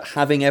sense that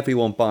having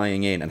everyone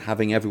buying in and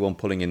having everyone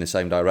pulling in the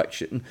same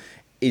direction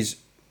is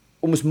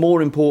almost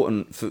more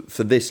important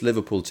for this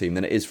Liverpool team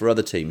than it is for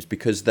other teams,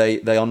 because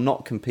they are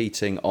not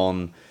competing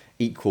on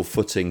equal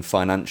footing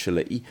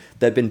financially.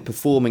 They've been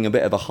performing a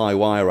bit of a high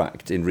wire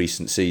act in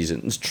recent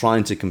seasons,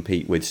 trying to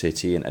compete with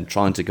City and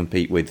trying to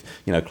compete with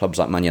clubs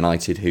like Man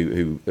United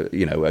who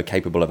are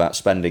capable of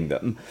outspending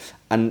them.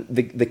 And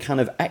the kind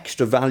of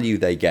extra value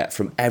they get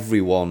from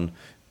everyone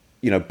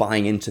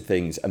buying into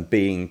things and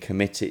being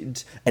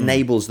committed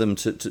enables them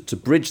to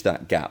bridge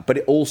that gap. But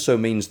it also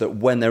means that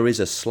when there is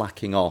a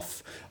slacking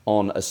off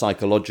on a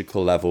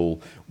psychological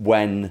level,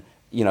 when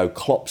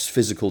Klopp's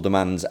physical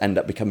demands end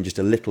up becoming just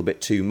a little bit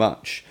too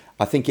much,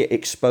 I think it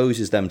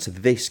exposes them to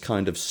this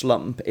kind of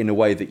slump in a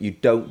way that you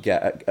don't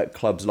get at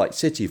clubs like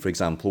City, for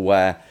example,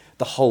 where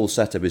the whole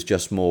setup is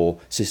just more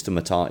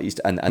systematised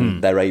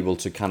and they're able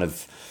to kind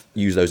of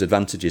use those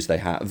advantages they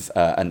have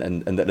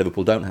and that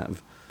Liverpool don't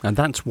have. And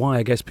that's why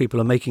I guess people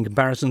are making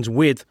comparisons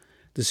with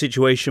the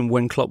situation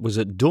when Klopp was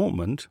at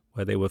Dortmund,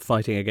 where they were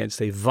fighting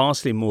against a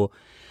vastly more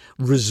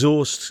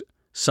resourced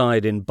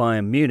side in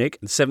Bayern Munich.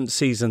 In the 7th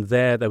season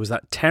there was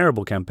that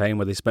terrible campaign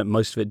where they spent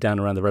most of it down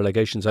around the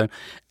relegation zone.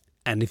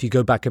 And if you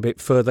go back a bit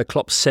further,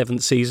 Klopp's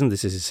 7th season,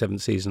 this is his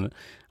 7th season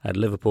at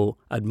Liverpool,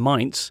 at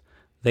Mainz,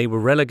 they were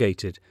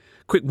relegated.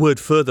 Quick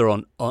word further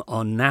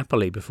on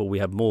Napoli before we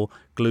have more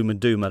gloom and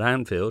doom at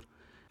Anfield.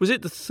 Was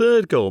it the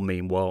third goal,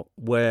 meanwhile,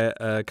 where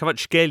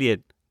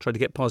Kvaratskhelia tried to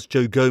get past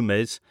Joe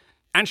Gomez,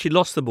 actually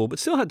lost the ball, but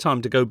still had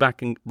time to go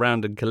back and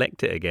round and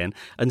collect it again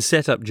and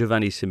set up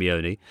Giovanni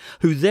Simeone,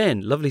 who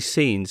then, lovely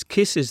scenes,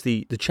 kisses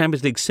the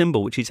Champions League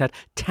symbol, which he's had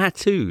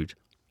tattooed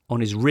on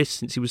his wrist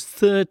since he was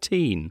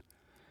 13,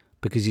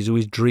 because he's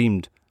always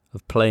dreamed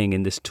of playing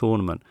in this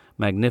tournament.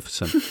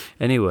 Magnificent.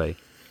 Anyway.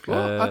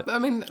 Well,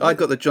 I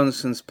got the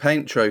Johnson's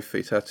Paint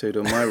Trophy tattooed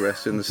on my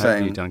wrist in the same.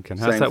 Have you, Duncan?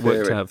 How's that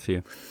worked out for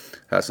you?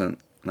 Hasn't.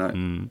 No,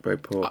 very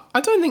poor. I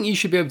don't think you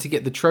should be able to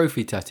get the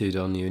trophy tattooed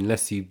on you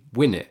unless you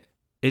win it.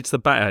 It's the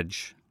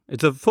badge.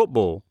 It's a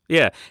football.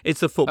 Yeah,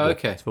 it's the football.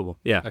 Okay. It's football.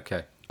 Yeah.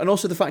 Okay. And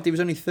also the fact he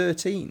was only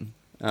 13.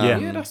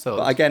 Yeah, that's odd.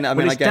 But again,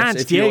 I guess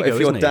if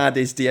your dad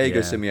is Diego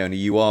Simeone,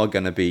 you are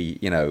going to be,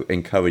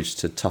 encouraged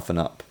to toughen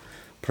up,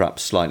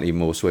 perhaps slightly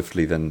more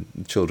swiftly than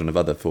children of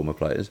other former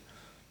players.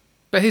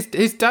 But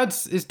his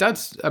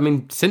dad's. I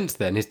mean, since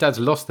then, his dad's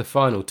lost the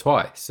final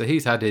twice, so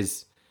he's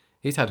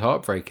had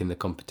heartbreak in the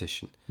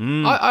competition.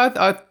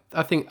 I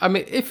think. I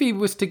mean, if he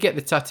was to get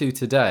the tattoo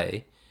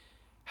today,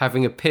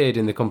 having appeared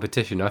in the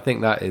competition, I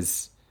think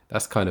that's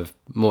kind of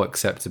more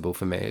acceptable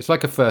for me. It's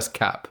like a first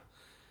cap.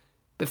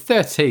 But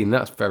 13,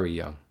 that's very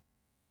young.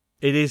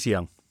 It is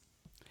young.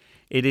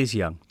 It is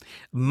young.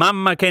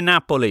 Mamma che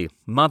Napoli,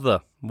 mother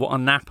What a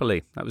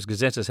Napoli. That was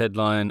Gazzetta's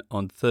headline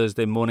on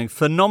Thursday morning.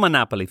 Phenomenal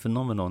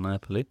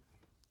Napoli.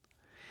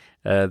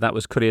 That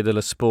was Corriere dello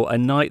Sport. A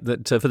night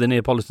that, for the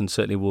Neapolitans,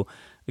 certainly will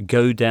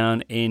go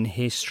down in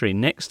history.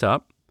 Next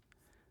up,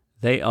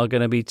 they are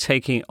going to be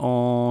taking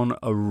on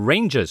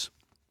Rangers,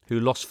 who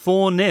lost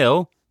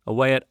 4-0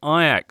 away at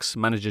Ajax.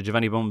 Manager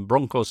Giovanni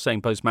Broncos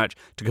saying post-match,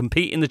 to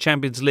compete in the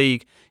Champions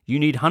League, you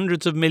need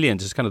hundreds of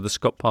millions. It's kind of the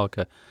Scott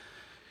Parker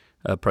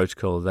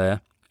protocol there.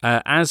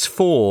 As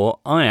for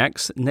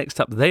Ajax, next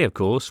up they, of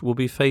course, will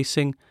be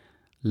facing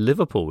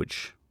Liverpool,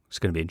 which is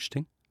going to be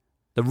interesting.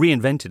 They've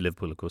reinvented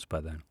Liverpool, of course, by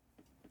then.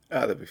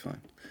 They'll be fine.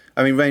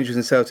 I mean, Rangers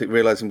and Celtic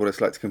realising what it's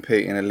like to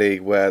compete in a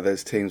league where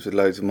there's teams with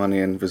loads of money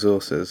and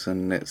resources,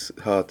 and it's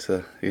hard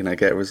to,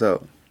 get a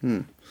result.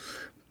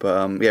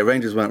 But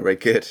Rangers weren't very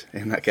good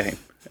in that game.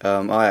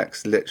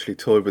 Ajax literally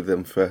toyed with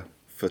them for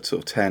sort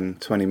of 10,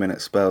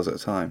 20-minute spells at a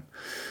time.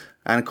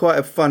 And quite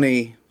a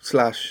funny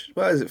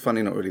is it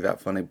funny? Not really that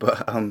funny,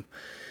 but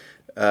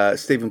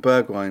Steven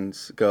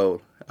Bergwijn's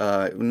goal,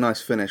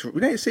 nice finish.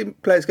 We don't see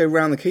players go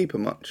round the keeper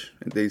much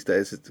these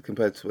days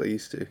compared to what they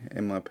used to,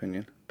 in my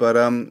opinion. But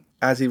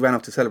as he ran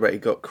off to celebrate, he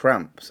got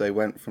cramp. So he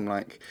went from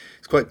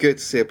it's quite good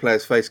to see a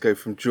player's face go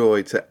from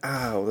joy to,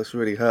 ow, this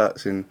really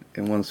hurts in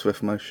one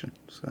swift motion.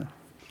 So,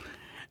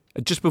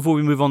 just before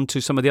we move on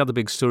to some of the other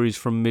big stories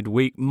from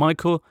midweek,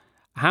 Michael,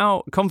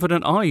 how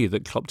confident are you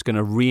that Klopp's going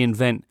to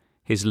reinvent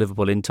his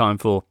Liverpool in time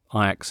for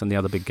Ajax and the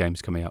other big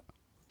games coming up?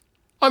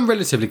 I'm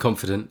relatively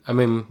confident. I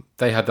mean,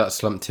 they had that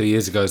slump 2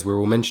 years ago, as we were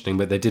all mentioning,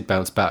 but they did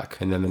bounce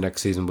back, and then the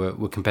next season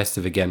were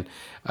competitive again.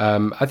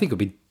 I think it'll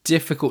be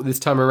difficult this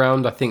time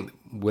around. I think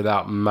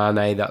without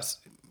Mane,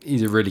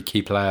 he's a really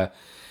key player.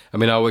 I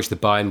mean, I watched the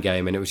Bayern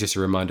game, and it was just a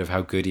reminder of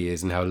how good he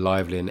is and how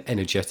lively and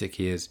energetic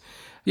he is.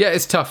 Yeah,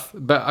 it's tough,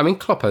 but I mean,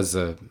 Klopp has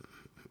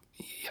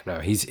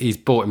he's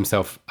bought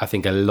himself, I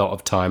think, a lot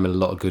of time and a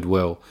lot of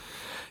goodwill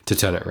to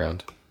turn it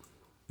around.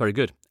 Very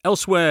good.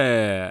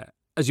 Elsewhere,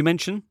 as you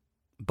mentioned,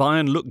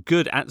 Bayern looked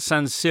good at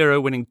San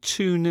Siro, winning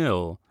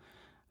 2-0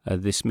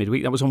 this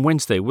midweek. That was on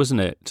Wednesday,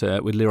 wasn't it?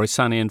 With Leroy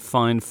Sané in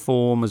fine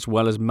form, as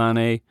well as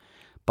Mane.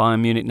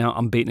 Bayern Munich now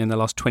unbeaten in their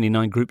last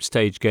 29 group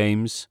stage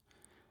games,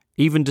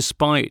 even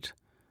despite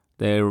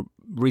their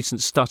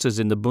recent stutters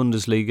in the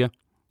Bundesliga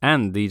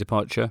and the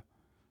departure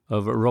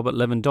of Robert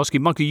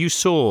Lewandowski. Michael, you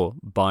saw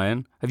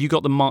Bayern. Have you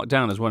got them marked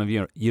down as one of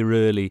your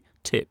early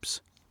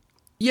tips?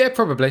 Yeah,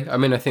 probably. I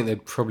mean, I think they're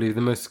probably the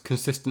most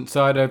consistent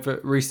side over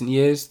recent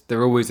years.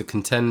 They're always a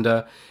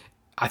contender.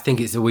 I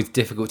think it's always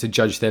difficult to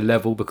judge their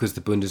level because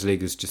the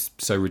Bundesliga is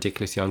just so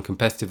ridiculously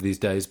uncompetitive these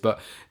days. But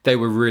they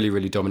were really,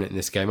 really dominant in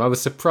this game. I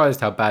was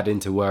surprised how bad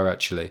Inter were,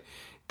 actually.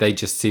 They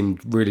just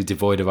seemed really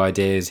devoid of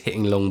ideas,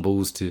 hitting long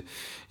balls to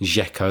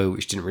Dzeko,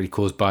 which didn't really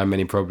cause Bayern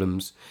many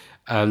problems.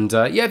 And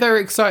they were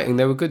exciting.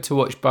 They were good to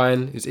watch,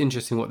 Bayern. It was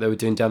interesting what they were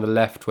doing down the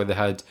left, where they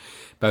had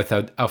both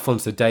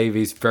Alphonso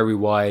Davies very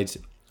wide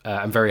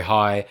and very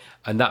high,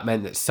 and that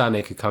meant that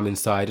Sané could come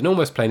inside and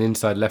almost play an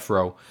inside left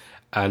role,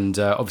 and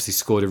obviously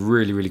scored a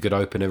really, really good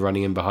opener,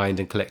 running in behind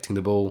and collecting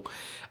the ball.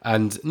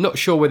 And not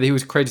sure whether he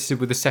was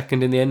credited with the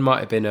second in the end, might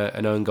have been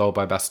an own goal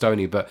by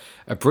Bastoni, but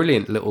a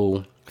brilliant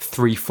little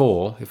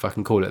 3-4, if I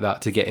can call it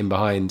that, to get in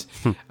behind.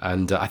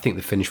 And I think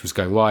the finish was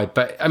going wide.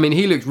 But, I mean,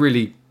 he looked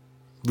really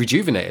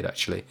rejuvenated,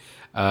 actually.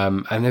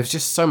 And there was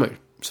just so much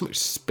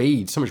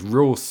speed, so much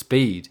raw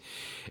speed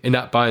in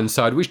that Bayern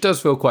side, which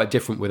does feel quite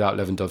different without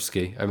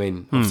Lewandowski. I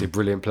mean, obviously a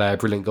brilliant player,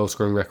 brilliant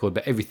goal-scoring record,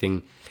 but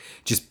everything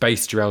just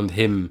based around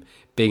him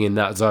being in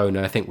that zone.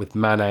 And I think with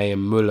Mane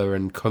and Müller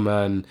and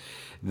Coman,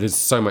 there's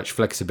so much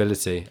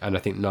flexibility, and I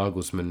think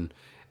Nagelsmann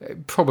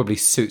probably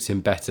suits him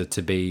better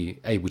to be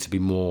able to be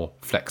more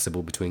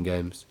flexible between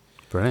games.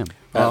 Brilliant.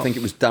 I think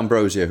it was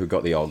D'Ambrosio who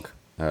got the OG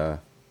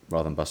rather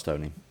than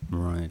Bastoni.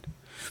 Right.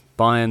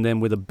 Bayern then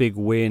with a big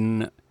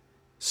win.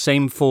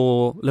 Same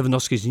for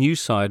Lewandowski's new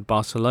side,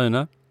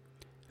 Barcelona,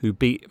 who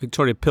beat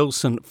Victoria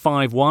Pilsen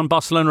 5-1.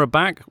 Barcelona are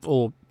back,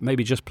 or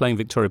maybe just playing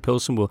Victoria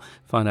Pilsen. We'll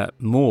find out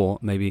more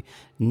maybe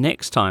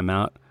next time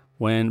out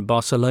when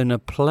Barcelona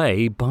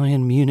play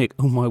Bayern Munich.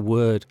 Oh my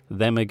word,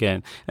 them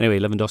again. Anyway,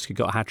 Lewandowski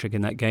got a hat-trick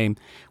in that game.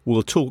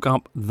 We'll talk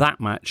up that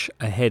match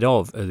ahead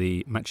of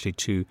the Matchday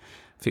 2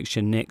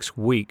 fixture next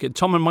week.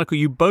 Tom and Michael,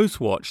 you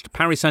both watched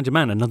Paris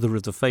Saint-Germain, another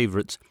of the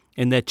favourites,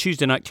 in their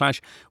Tuesday night clash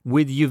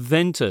with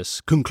Juventus.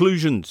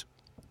 Conclusions?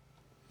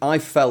 I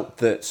felt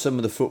that some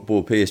of the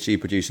football PSG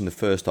produced in the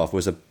first half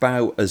was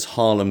about as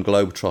Harlem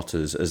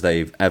Globetrotters as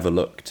they've ever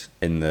looked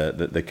in the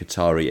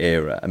Qatari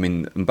era. I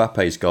mean,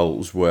 Mbappe's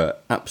goals were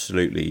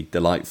absolutely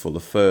delightful. The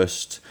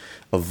first,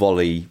 a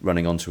volley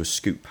running onto a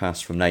scoop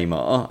pass from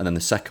Neymar, and then the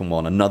second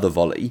one, another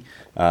volley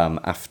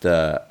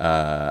after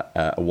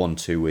a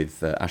 1-2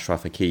 with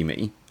Achraf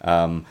Hakimi.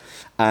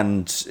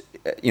 And,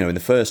 in the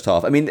first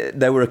half, I mean,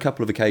 there were a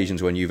couple of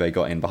occasions when Juve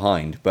got in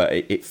behind, but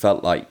it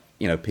felt like,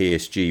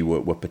 PSG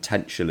were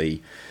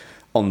potentially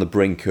on the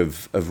brink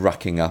of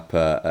racking up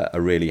a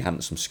really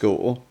handsome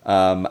score.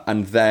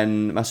 And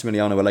then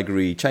Massimiliano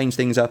Allegri changed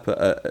things up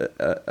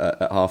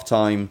at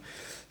half-time.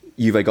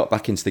 Juve got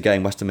back into the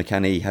game. Weston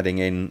McKennie heading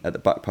in at the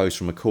back post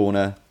from a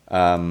corner.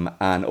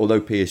 And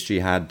although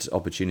PSG had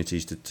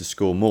opportunities to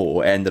score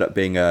more, it ended up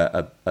being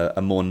a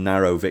more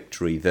narrow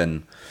victory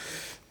than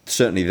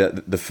certainly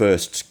the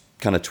first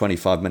kind of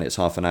 25 minutes,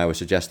 half an hour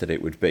suggested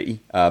it would be.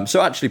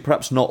 So actually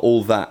perhaps not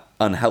all that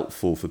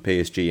unhelpful for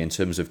PSG in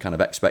terms of kind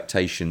of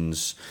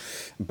expectations,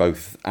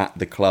 both at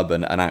the club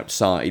and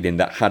outside, in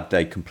that had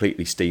they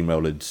completely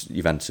steamrolled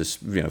Juventus,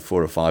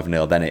 4 or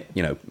 5-0, then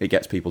it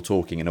gets people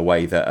talking in a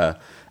way that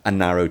a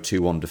narrow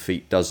 2-1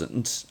 defeat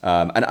doesn't.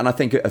 And I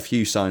think a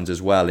few signs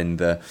as well in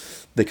the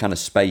kind of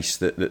space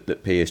that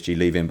PSG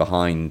leaving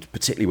behind,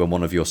 particularly when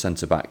one of your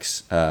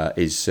centre-backs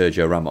is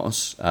Sergio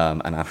Ramos,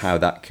 and how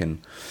that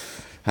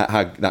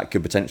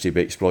could potentially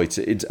be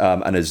exploited.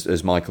 And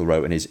as Michael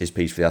wrote in his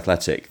piece for The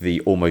Athletic, the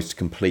almost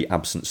complete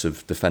absence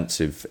of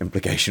defensive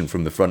implication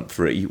from the front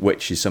three,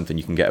 which is something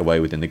you can get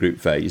away with in the group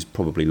phase,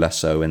 probably less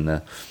so in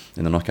the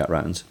knockout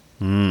rounds.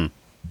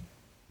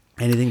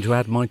 Anything to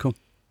add, Michael?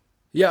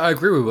 Yeah, I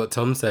agree with what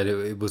Tom said.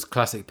 It was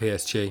classic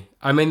PSG.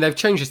 I mean, they've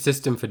changed the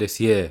system for this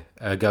year.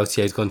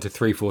 Gautier's gone to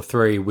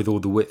 3-4-3 with all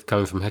the width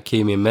coming from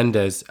Hakimi and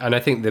Mendes. And I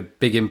think the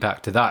big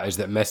impact to that is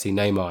that Messi,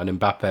 Neymar and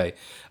Mbappe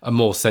are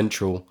more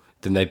central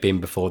than they've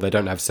been before. They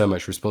don't have so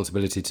much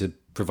responsibility to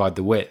provide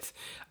the width,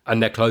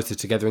 and they're closer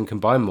together and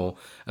combine more.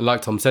 And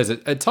like Tom says,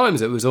 at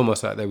times it was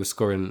almost like they were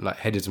scoring like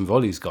headers and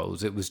volleys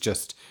goals. It was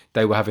just,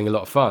 they were having a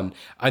lot of fun.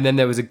 And then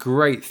there was a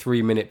great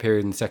 3-minute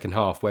period in the second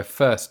half where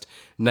first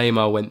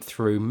Neymar went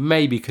through,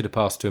 maybe could have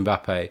passed to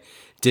Mbappe,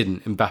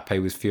 didn't.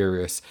 Mbappe was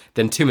furious.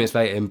 Then 2 minutes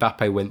later,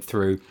 Mbappe went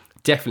through,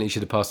 definitely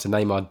should have passed to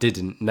Neymar,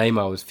 didn't.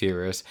 Neymar was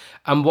furious.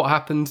 And what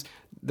happened?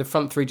 The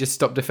front three just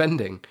stopped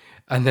defending.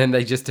 And then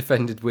they just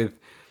defended with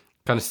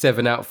kind of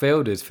 7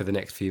 outfielders for the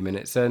next few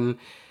minutes. And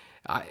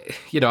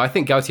I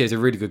think Gautier is a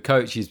really good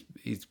coach.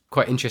 He's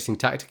quite interesting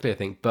tactically, I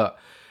think, but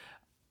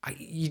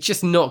you're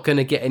just not going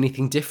to get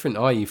anything different,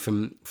 are you,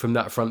 from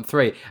that front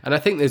three? And I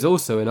think there's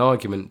also an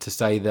argument to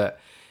say that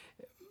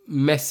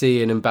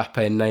Messi and Mbappe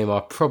and Neymar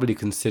are probably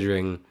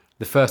considering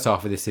the first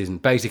half of this season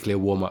basically a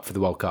warm-up for the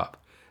World Cup.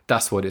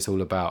 That's what it's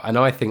all about. And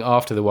I think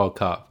after the World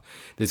Cup,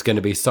 there's going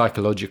to be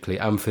psychologically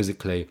and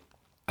physically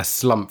a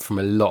slump from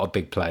a lot of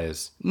big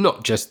players.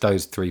 Not just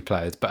those 3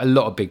 players, but a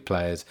lot of big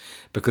players,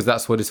 because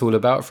that's what it's all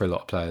about for a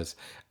lot of players.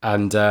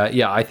 And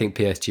I think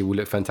PSG will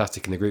look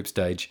fantastic in the group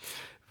stage.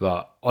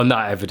 But on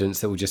that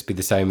evidence, it will just be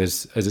the same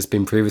as it's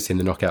been previously in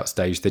the knockout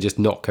stage. They're just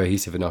not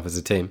cohesive enough as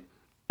a team.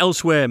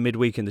 Elsewhere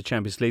midweek in the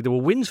Champions League, there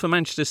were wins for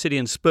Manchester City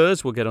and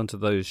Spurs. We'll get onto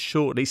those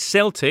shortly.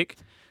 Celtic,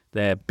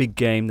 their big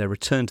game, their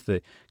return to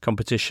the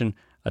competition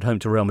at home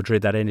to Real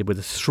Madrid. That ended with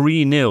a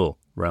 3-0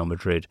 Real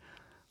Madrid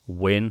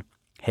win.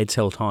 Heads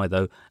held high,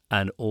 though,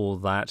 and all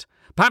that.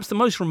 Perhaps the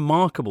most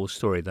remarkable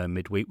story, though,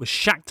 midweek was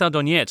Shakhtar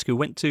Donetsk, who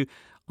went to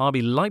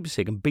RB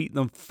Leipzig and beat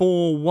them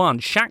 4-1.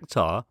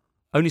 Shakhtar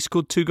only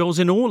scored 2 goals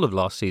in all of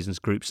last season's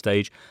group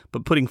stage,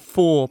 but putting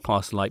 4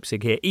 past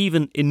Leipzig here,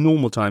 even in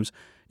normal times,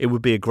 it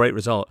would be a great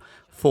result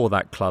for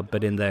that club.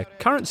 But in their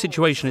current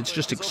situation, it's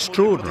just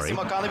extraordinary.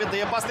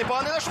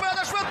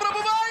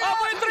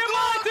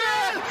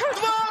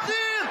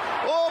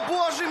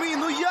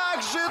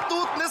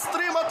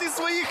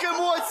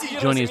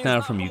 Joining us now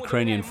from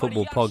Ukrainian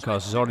football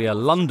podcast Zorya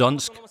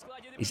Londonsk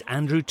is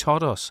Andrew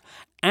Todos.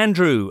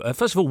 Andrew,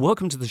 first of all,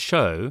 welcome to the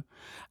show.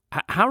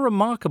 How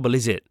remarkable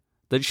is it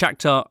that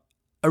Shakhtar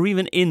are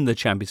even in the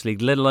Champions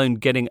League, let alone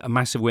getting a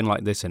massive win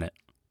like this in it?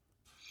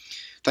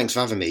 Thanks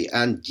for having me.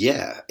 And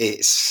yeah,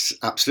 it's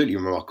absolutely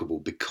remarkable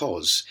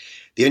because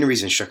the only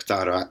reason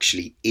Shakhtar are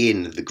actually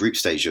in the group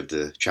stage of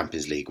the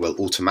Champions League, well,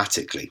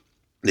 automatically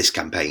this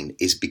campaign,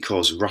 is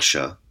because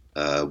Russia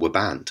were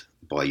banned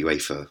by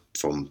UEFA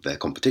from their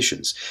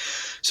competitions.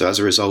 So as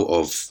a result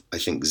of, I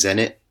think,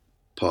 Zenit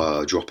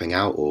dropping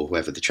out, or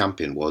whoever the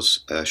champion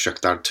was,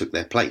 Shakhtar took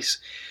their place.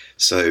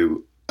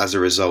 So as a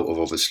result of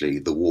obviously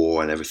the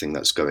war and everything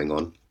that's going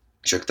on,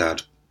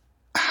 Shakhtar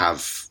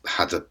have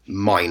had a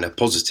minor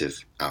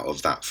positive out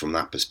of that from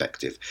that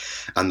perspective.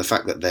 And the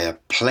fact that they're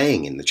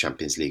playing in the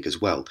Champions League as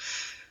well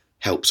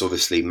helps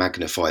obviously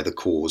magnify the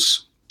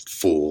cause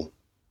for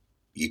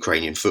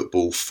Ukrainian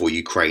football, for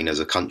Ukraine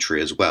as a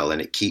country as well.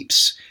 And it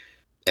keeps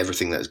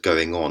everything that's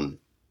going on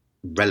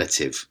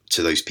relative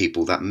to those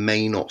people that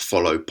may not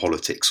follow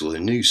politics or the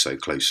news so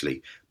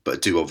closely,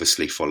 but do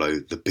obviously follow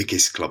the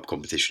biggest club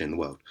competition in the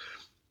world.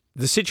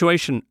 The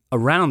situation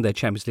around their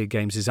Champions League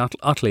games is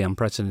utterly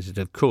unprecedented,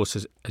 of course,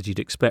 as you'd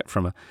expect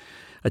from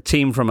a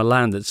team from a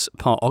land that's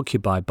part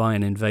occupied by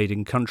an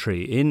invading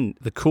country. In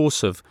the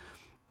course of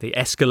the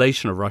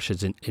escalation of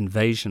Russia's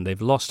invasion,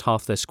 they've lost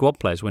half their squad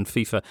players when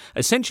FIFA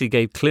essentially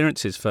gave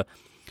clearances for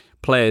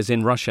players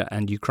in Russia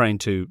and Ukraine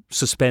to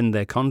suspend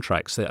their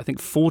contracts. I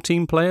think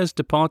 14 players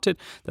departed.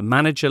 The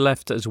manager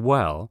left as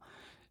well.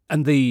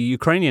 And the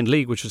Ukrainian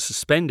league, which was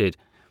suspended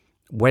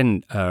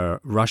when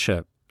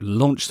Russia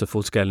launched the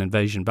full-scale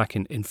invasion back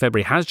in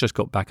February, has just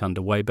got back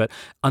underway, but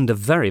under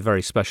very,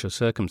 very special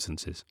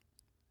circumstances.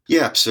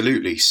 Yeah,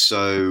 absolutely.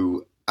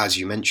 So, as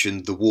you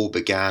mentioned, the war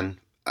began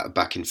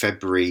back in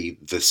February.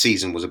 The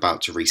season was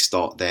about to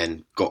restart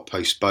then, got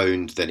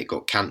postponed, then it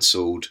got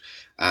cancelled.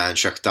 And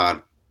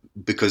Shakhtar,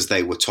 because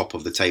they were top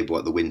of the table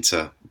at the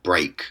winter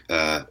break,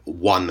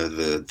 won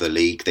the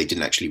league. They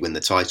didn't actually win the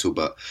title,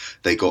 but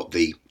they got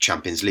the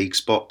Champions League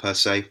spot per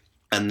se.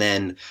 And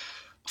then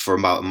for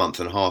about a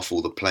month and a half,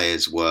 all the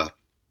players were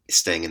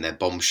staying in their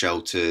bomb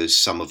shelters.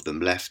 Some of them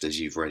left, as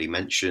you've already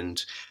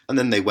mentioned. And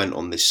then they went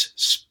on this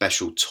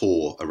special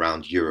tour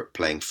around Europe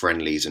playing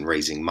friendlies and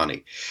raising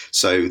money.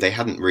 So they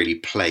hadn't really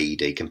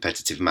played a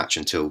competitive match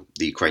until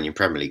the Ukrainian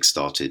Premier League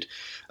started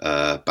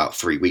about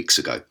 3 weeks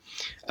ago.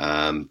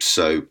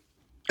 So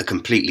a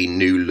completely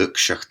new look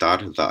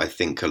Shakhtar that I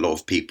think a lot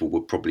of people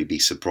would probably be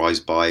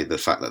surprised by, the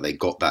fact that they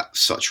got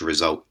such a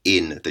result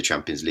in the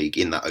Champions League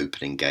in that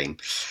opening game,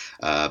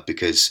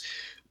 because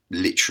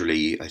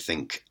literally I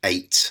think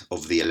 8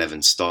 of the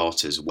 11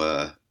 starters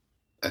were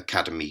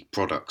academy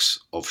products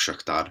of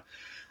Shakhtar,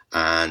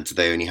 and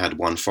they only had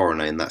one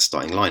foreigner in that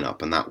starting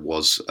lineup, and that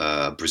was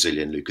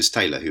Brazilian Lucas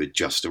Taylor, who had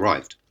just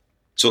arrived.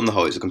 So on the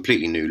whole, it's a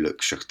completely new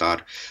look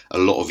Shakhtar, a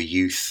lot of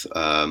youth.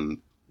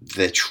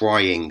 They're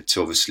trying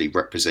to obviously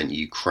represent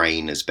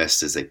Ukraine as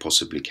best as they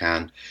possibly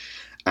can.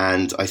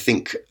 And I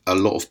think a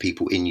lot of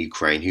people in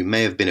Ukraine who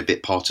may have been a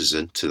bit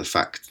partisan to the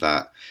fact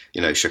that,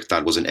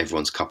 Shakhtar wasn't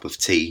everyone's cup of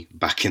tea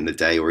back in the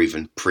day, or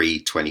even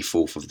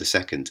pre-24th of the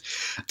 2nd,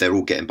 they're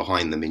all getting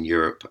behind them in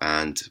Europe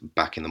and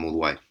backing them all the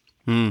way.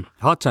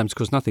 Hard times,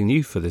 because nothing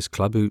new for this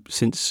club, who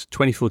since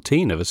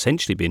 2014 have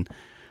essentially been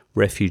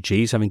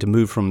refugees, having to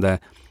move from their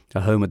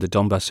home at the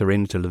Donbass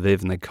Arena to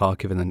Lviv and then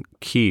Kharkiv and then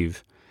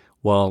Kyiv,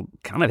 while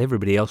kind of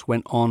everybody else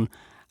went on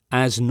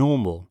as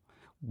normal.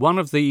 One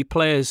of the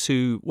players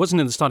who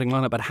wasn't in the starting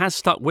lineup but has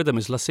stuck with them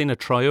is Lassina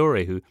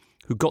Traore, who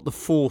got the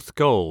 4th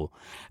goal.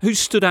 Who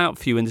stood out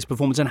for you in this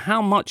performance, and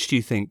how much do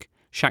you think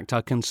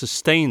Shakhtar can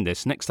sustain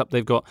this? Next up,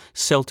 they've got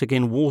Celtic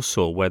in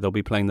Warsaw, where they'll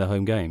be playing their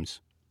home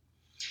games.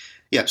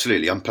 Yeah,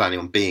 absolutely. I'm planning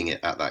on being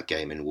at that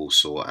game in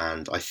Warsaw,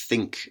 and I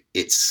think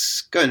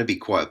it's going to be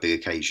quite a big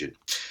occasion.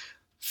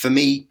 For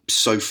me,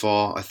 so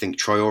far, I think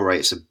Traore,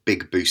 it's a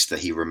big boost that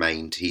he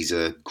remained. He's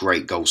a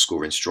great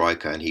goal-scoring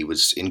striker, and he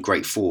was in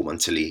great form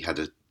until he had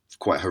a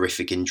quite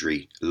horrific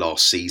injury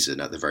last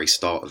season at the very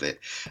start of it,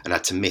 and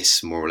had to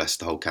miss more or less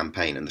the whole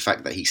campaign. And the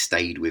fact that he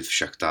stayed with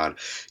Shakhtar,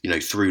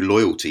 through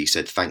loyalty,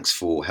 said, thanks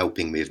for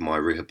helping me with my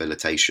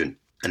rehabilitation,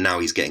 and now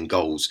he's getting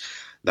goals.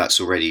 That's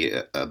already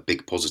a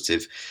big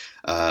positive.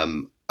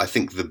 I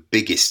think the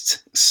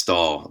biggest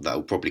star that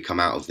will probably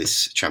come out of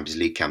this Champions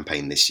League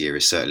campaign this year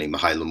is certainly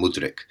Mihailo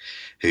Mudryk,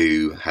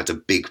 who had a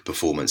big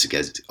performance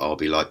against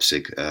RB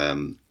Leipzig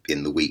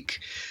in the week.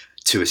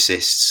 2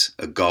 assists,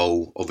 a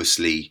goal.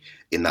 Obviously,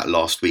 in that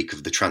last week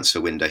of the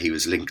transfer window, he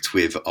was linked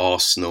with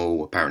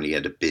Arsenal. Apparently, he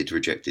had a bid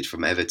rejected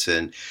from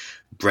Everton.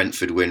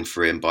 Brentford win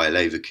for him by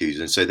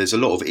Leverkusen. So there's a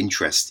lot of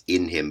interest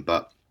in him,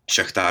 but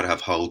Shakhtar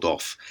have held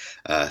off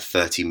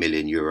 30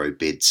 million euro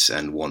bids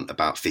and want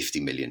about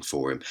 50 million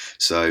for him.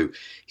 So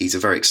he's a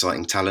very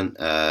exciting talent,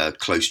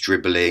 close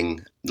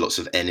dribbling, lots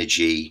of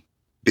energy,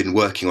 been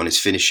working on his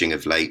finishing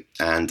of late,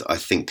 and I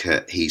think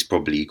he's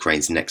probably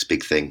Ukraine's next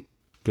big thing.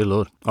 Good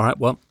Lord. All right,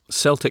 well,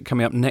 Celtic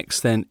coming up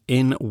next then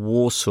in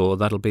Warsaw.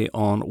 That'll be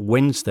on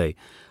Wednesday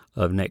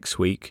of next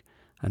week.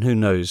 And who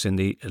knows, in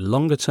the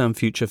longer-term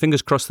future,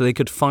 fingers crossed that they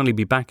could finally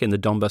be back in the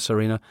Donbass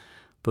Arena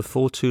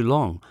before too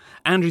long.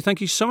 Andrew, thank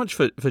you so much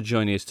for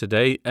joining us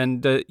today.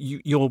 And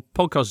your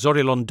podcast,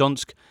 Zorya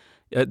Donsk,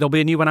 there'll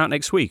be a new one out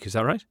next week, is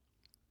that right?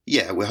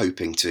 Yeah, we're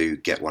hoping to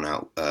get one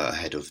out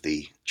ahead of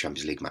the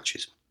Champions League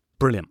matches.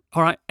 Brilliant.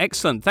 All right,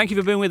 excellent. Thank you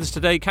for being with us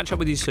today. Catch up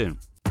with you soon.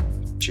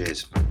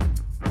 Cheers.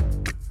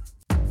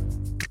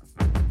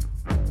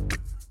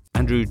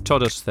 Andrew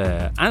Todos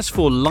there. As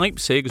for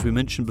Leipzig, as we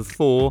mentioned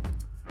before,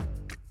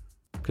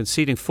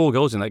 conceding 4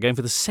 goals in that game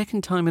for the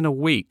 2nd time in a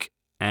week.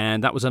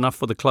 And that was enough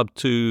for the club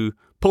to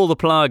pull the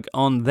plug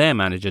on their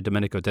manager,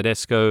 Domenico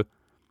Tedesco,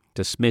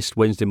 dismissed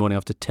Wednesday morning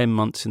after 10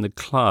 months in the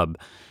club.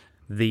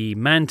 The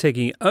man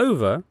taking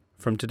over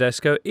from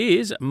Tedesco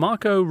is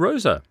Marco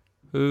Rose,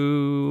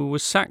 who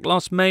was sacked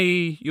last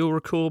May, you'll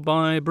recall,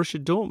 by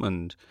Borussia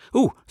Dortmund.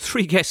 Ooh,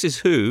 3 guesses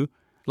who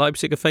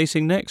Leipzig are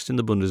facing next in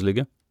the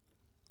Bundesliga.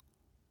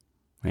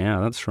 Yeah,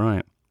 that's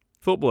right.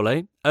 Football,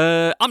 eh?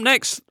 Up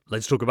next,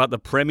 let's talk about the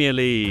Premier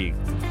League.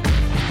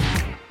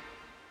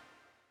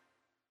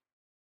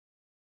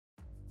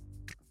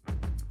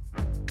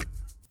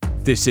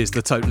 This is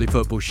the Totally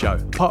Football Show,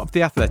 part of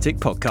the Athletic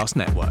Podcast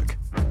Network.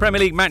 Premier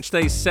League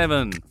Matchday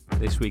 7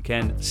 this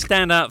weekend.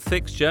 Standout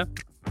fixture,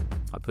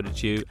 I put it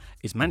to you,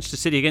 is Manchester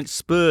City against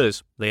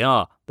Spurs. They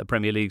are the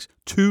Premier League's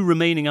 2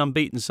 remaining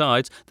unbeaten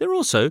sides. They're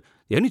also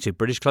the only 2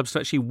 British clubs to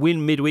actually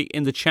win midweek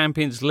in the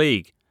Champions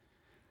League.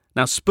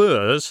 Now,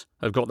 Spurs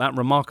have got that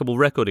remarkable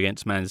record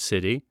against Man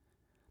City.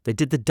 They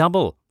did the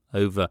double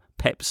over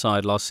Pep's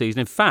side last season.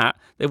 In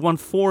fact, they've won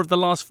 4 of the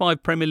last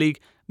 5 Premier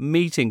League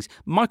meetings.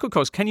 Michael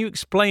Cox, can you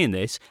explain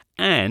this?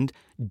 And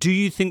do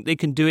you think they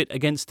can do it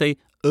against a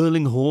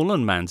Erling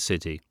Haaland Man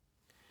City?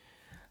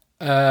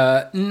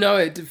 No,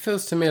 it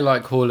feels to me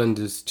like Haaland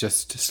is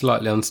just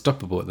slightly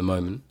unstoppable at the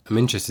moment. I'm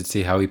interested to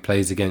see how he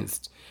plays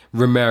against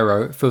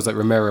Romero. It feels like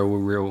Romero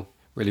will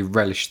really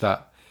relish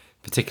that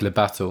particular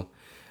battle.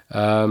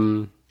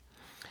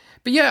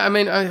 But yeah, I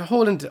mean,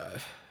 Haaland,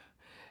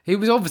 he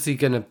was obviously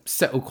going to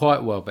settle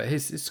quite well, but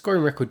his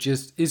scoring record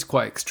just is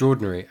quite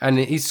extraordinary. And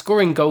he's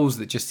scoring goals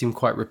that just seem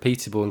quite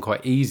repeatable and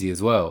quite easy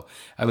as well.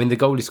 I mean, the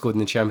goal he scored in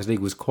the Champions League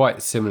was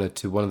quite similar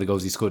to one of the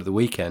goals he scored at the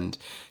weekend,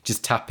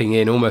 just tapping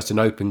in almost an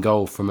open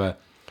goal from a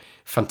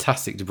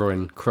fantastic De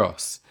Bruyne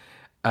cross.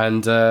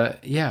 And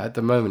yeah, at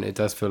the moment, it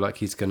does feel like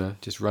he's going to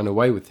just run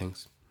away with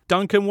things.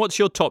 Duncan, what's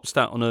your top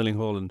stat on Erling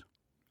Haaland?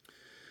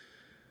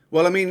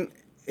 Well, I mean,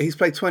 he's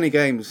played 20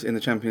 games in the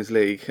Champions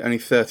League. Only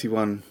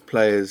 31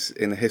 players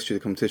in the history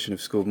of the competition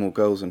have scored more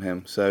goals than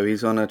him. So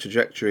he's on a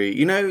trajectory.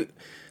 You know,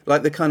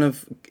 like the kind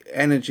of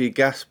energy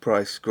gas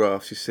price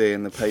graphs you see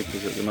in the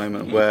papers at the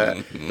moment, where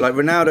like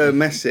Ronaldo and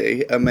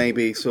Messi are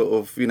maybe sort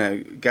of, you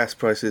know, gas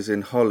prices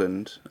in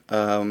Holland,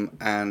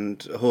 and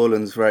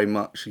Haaland's very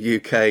much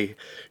UK,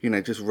 you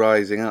know, just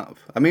rising up.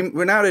 I mean,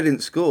 Ronaldo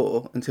didn't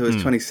score until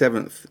his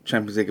 27th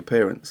Champions League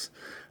appearance.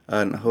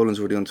 And Haaland's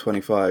already on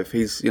 25.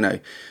 He's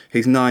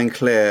 9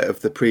 clear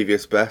of the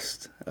previous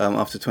best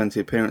after 20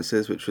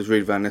 appearances, which was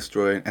Ruud van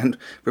Nistelrooy and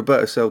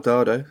Roberto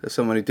Soldado, as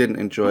someone who didn't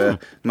enjoy a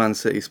Man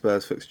City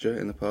Spurs fixture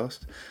in the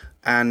past.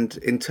 And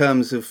in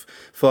terms of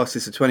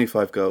fastest to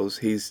 25 goals,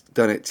 he's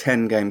done it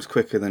 10 games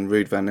quicker than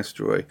Ruud van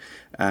Nistelrooy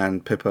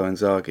and Pippo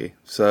Inzaghi.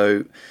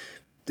 So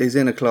he's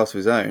in a class of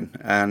his own.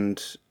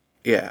 And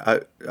yeah,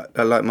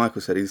 I like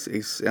Michael said,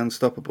 he's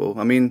unstoppable.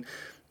 I mean,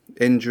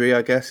 injury,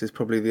 I guess, is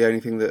probably the only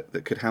thing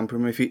that could hamper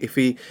him. If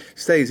he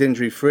stays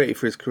injury-free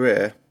for his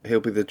career, he'll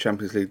be the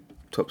Champions League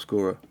top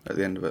scorer at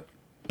the end of it.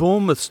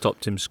 Bournemouth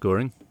stopped him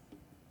scoring.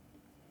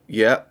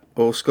 Yeah,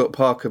 or Scott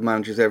Parker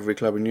manages every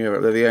club in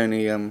Europe. They're the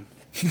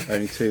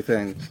only two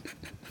things.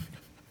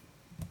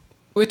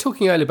 We were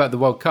talking earlier about the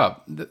World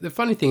Cup. The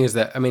funny thing is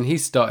that, I mean, he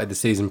started the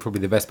season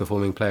probably the best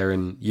performing player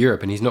in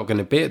Europe, and he's not going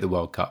to be at the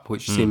World Cup,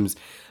 which seems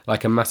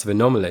like a massive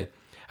anomaly.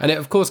 And it,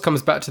 of course,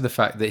 comes back to the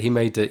fact that he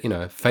made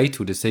a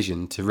fatal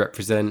decision to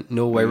represent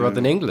Norway rather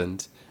than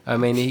England. I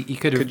mean, he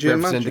could have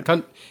represented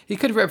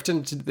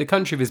the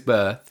country of his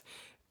birth,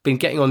 been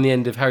getting on the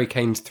end of Harry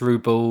Kane's through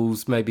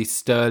balls, maybe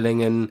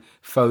Sterling and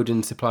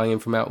Foden supplying him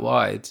from out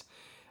wide.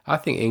 I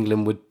think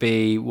England would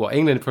be,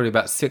 England are probably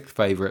about 6th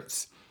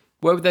favourites.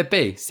 Where would they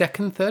be?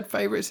 2nd, 3rd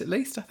favourites at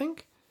least, I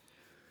think?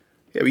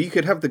 Yeah, well, you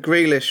could have the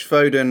Grealish,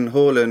 Foden,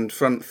 Haaland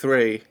front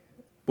three.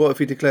 What if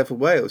he declared for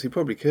Wales? He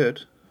probably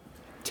could.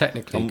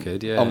 Technically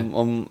could, yeah.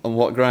 On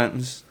what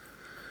grounds?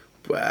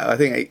 Well, I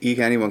think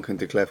anyone can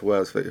declare for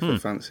Wales if they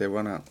fancy a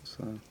run out.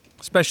 So.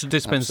 Special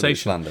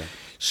dispensation.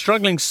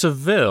 Struggling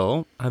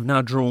Seville have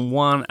now drawn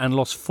 1 and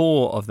lost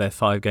 4 of their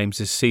 5 games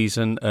this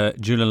season.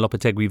 Julian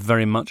Lopetegui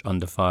very much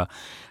under fire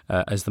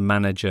as the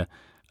manager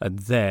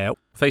there.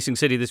 Facing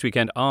City this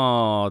weekend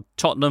are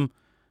Tottenham,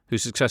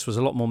 whose success was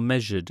a lot more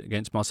measured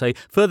against Marseille.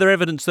 Further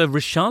evidence of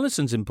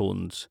Richarlison's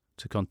importance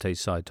to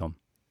Conte's side, Tom.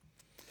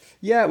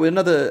 Yeah, with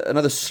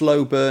another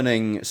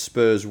slow-burning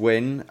Spurs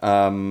win,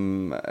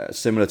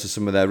 similar to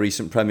some of their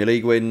recent Premier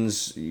League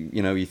wins.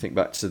 You think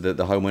back to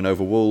the home win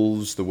over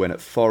Wolves, the win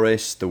at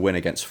Forest, the win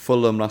against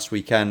Fulham last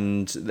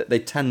weekend. They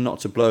tend not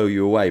to blow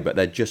you away, but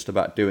they're just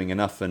about doing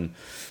enough. And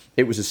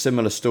it was a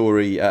similar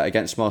story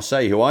against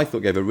Marseille, who I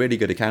thought gave a really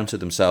good account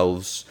of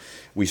themselves.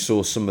 We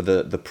saw some of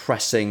the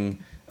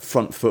pressing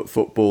front foot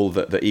football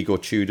that Igor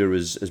Tudor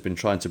has been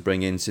trying to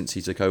bring in since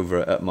he took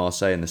over at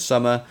Marseille in the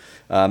summer.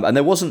 And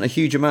there wasn't a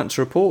huge amount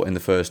to report in the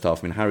first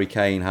half. I mean, Harry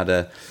Kane had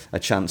a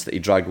chance that he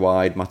dragged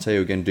wide.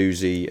 Matteo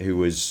Guendouzi, who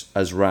was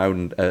as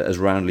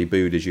roundly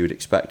booed as you would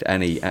expect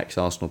any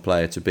ex-Arsenal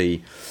player to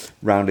be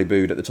roundly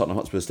booed at the Tottenham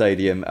Hotspur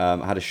Stadium,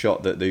 had a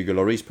shot that Hugo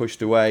Lloris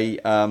pushed away.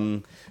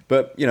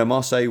 But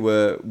Marseille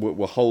were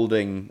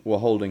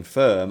holding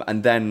firm,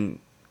 and then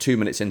 2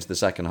 minutes into the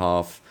second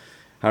half,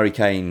 Harry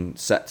Kane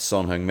sets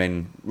Son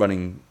Heung-min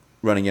running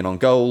in on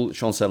goal.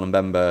 Chancel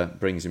Mbemba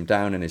brings him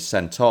down and is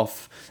sent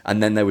off.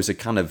 And then there was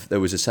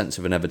a sense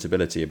of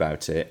inevitability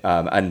about it.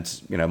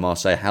 And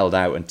Marseille held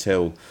out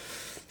until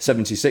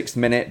 76th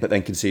minute, but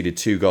then conceded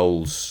 2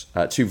 goals,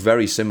 2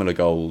 very similar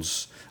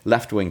goals,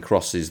 left-wing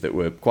crosses that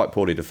were quite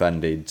poorly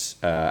defended,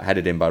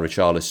 headed in by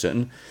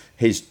Richarlison.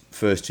 His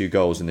first 2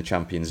 goals in the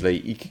Champions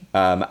League.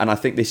 And I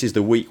think this is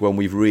the week when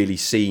we've really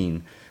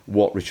seen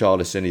what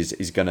Richarlison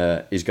is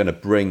gonna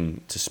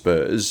bring to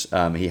Spurs.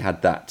 He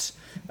had that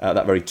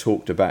very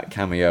talked about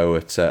cameo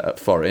at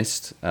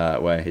Forest,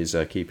 where his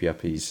keepy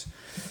uppies,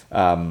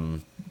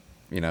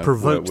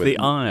 provoked the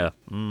ire.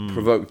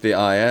 Provoked the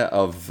ire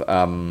of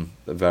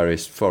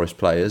various Forest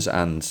players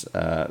and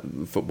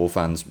football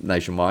fans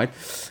nationwide.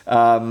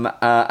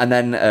 And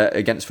then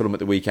against Fulham at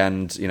the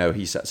weekend,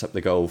 he sets up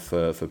the goal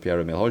for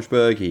Pierre-Emile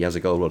Højbjerg. He has a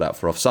goal ruled out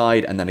for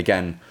offside, and then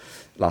again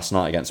last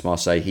night against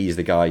Marseille, he's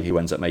the guy who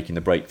ends up making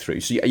the breakthrough.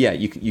 So yeah,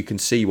 you can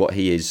see what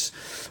he is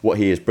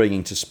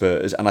bringing to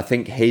Spurs, and I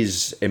think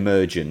his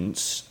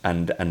emergence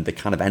and the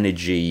kind of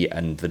energy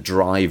and the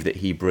drive that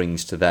he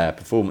brings to their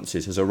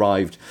performances has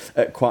arrived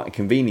at quite a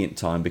convenient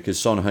time, because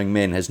Son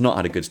Heung-min has not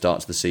had a good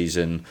start to the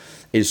season,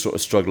 is sort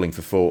of struggling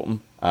for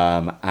form,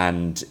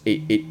 and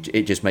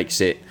it just makes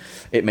it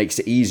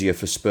easier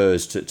for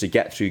Spurs to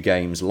get through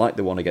games like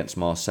the one against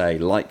Marseille,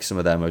 like some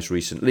of their most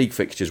recent league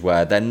fixtures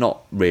where they're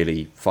not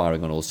really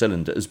firing on all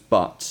cylinders,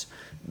 but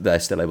they're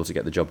still able to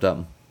get the job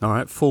done. All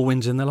right, 4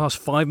 wins in the last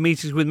 5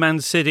 meetings with Man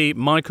City.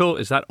 Michael,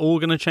 is that all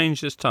going to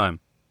change this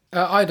time?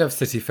 I'd have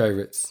City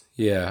favourites.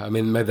 Yeah, I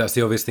mean, maybe that's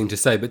the obvious thing to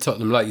say, but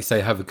Tottenham, like you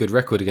say, have a good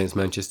record against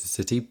Manchester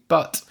City.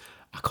 But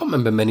I can't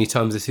remember many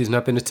times this season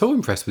I've been at all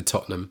impressed with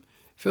Tottenham.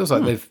 It feels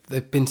like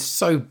they've been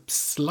so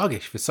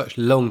sluggish for such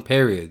long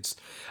periods.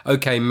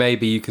 Okay,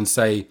 maybe you can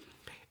say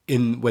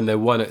when they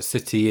won at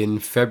City in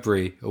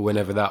February or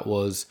whenever that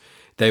was,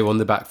 they were on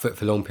the back foot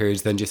for long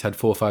periods, then just had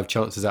 4 or 5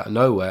 chances out of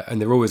nowhere, and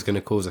they're always going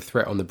to cause a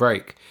threat on the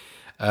break.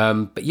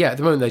 But yeah, at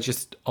the moment they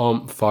just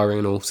aren't firing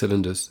on all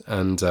cylinders,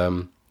 and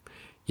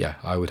yeah,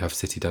 I would have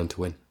City down to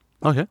win.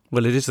 Okay,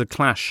 well, it is the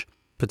clash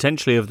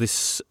potentially of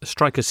this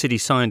striker City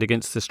signed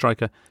against the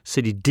striker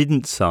City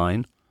didn't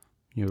sign.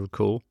 You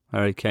recall,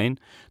 Harry Kane,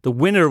 the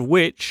winner of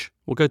which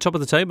will go top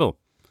of the table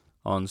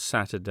on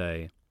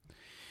Saturday.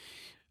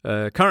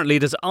 Current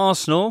leaders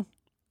Arsenal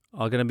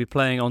are going to be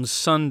playing on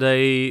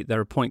Sunday. They're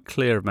a point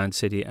clear of Man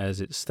City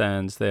as it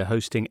stands. They're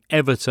hosting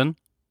Everton,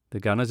 the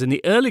Gunners. In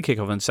the early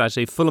kickoff on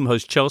Saturday, Fulham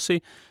host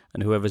Chelsea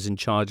and whoever's in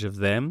charge of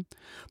them.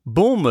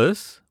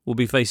 Bournemouth will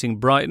be facing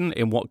Brighton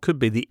in what could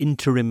be the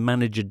interim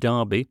manager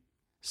derby.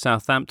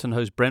 Southampton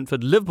host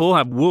Brentford. Liverpool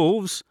have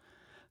Wolves,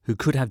 who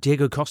could have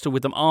Diego Costa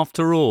with them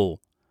after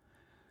all,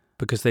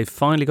 because they've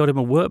finally got him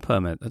a work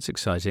permit. That's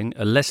exciting.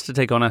 Leicester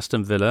take on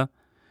Aston Villa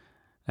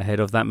ahead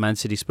of that Man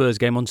City Spurs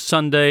game on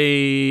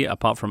Sunday.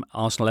 Apart from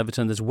Arsenal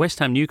Everton, there's West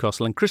Ham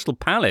Newcastle and Crystal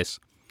Palace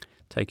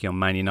taking on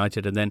Man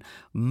United. And then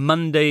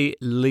Monday,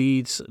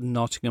 Leeds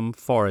Nottingham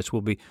Forest.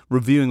 We'll be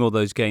reviewing all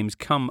those games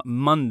come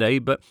Monday,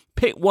 but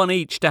pick one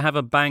each to have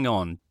a bang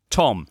on.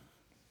 Tom.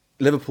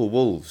 Liverpool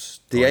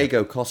Wolves.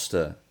 Diego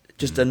Costa.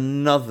 Just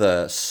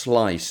another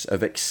slice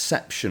of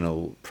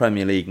exceptional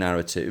Premier League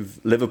narrative.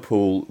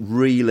 Liverpool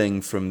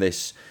reeling from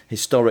this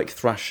historic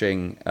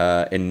thrashing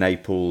in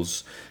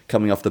Naples,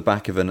 coming off the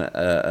back of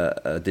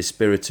a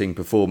dispiriting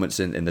performance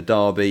in the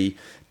derby,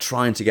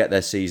 trying to get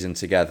their season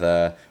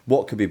together.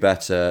 What could be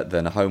better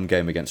than a home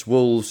game against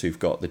Wolves, who've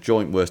got the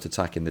joint worst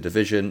attack in the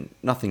division?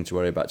 Nothing to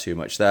worry about too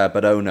much there.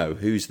 But oh no,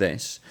 who's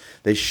this?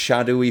 This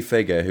shadowy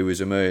figure who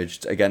has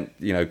emerged again,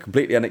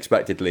 completely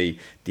unexpectedly.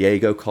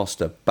 Diego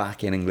Costa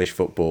back in English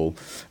football,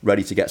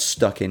 ready to get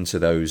stuck into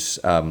those,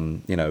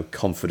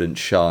 confident,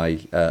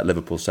 shy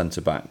Liverpool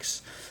centre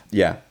backs.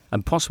 Yeah.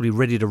 And possibly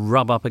ready to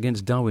rub up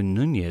against Darwin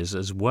Núñez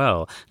as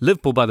well.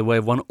 Liverpool, by the way,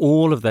 have won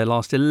all of their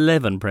last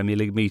 11 Premier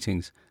League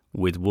meetings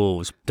with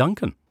Wolves.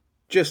 Duncan.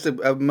 Just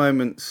a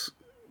moment's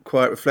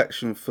quiet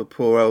reflection for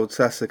poor old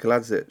Sasa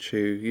Kaladzic,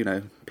 who,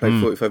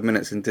 played 45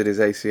 minutes and did his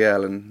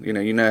ACL. And,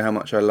 you know how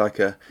much I like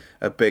a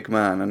big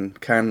man. And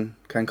can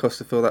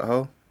Costa fill that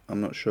hole?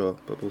 I'm not sure,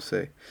 but we'll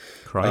see.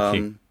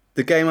 Crikey.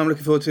 The game I'm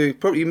looking forward to,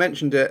 probably you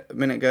mentioned it a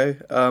minute ago,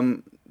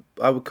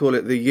 I would call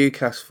it the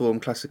UCAS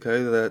Form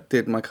Classico.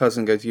 Did my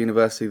cousin go to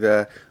university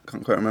there? I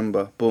can't quite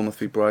remember. Bournemouth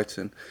v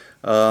Brighton.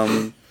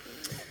 Arguable,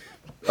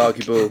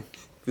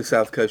 the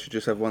South Coast should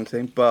just have one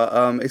team.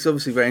 But it's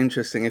obviously very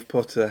interesting if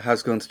Potter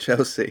has gone to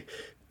Chelsea,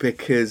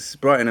 because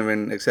Brighton are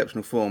in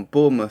exceptional form.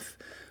 Bournemouth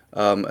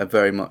are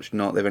very much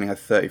not. They've only had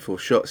 34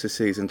 shots this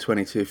season,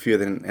 22 fewer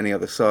than any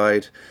other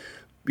side.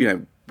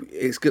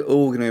 It's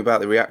all going to be about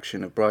the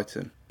reaction of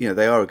Brighton.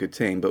 They are a good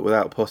team, but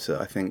without Potter,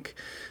 I think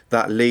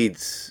that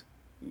Leeds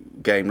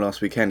game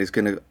last weekend is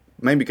going to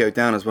maybe go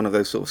down as one of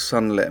those sort of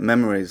sunlit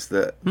memories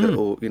that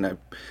all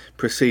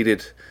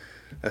preceded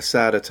a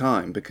sadder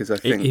time, because I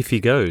think if he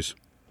goes,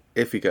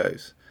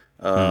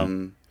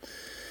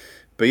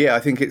 but yeah, I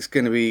think it's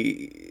going to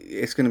be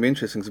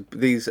interesting.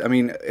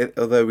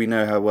 Although we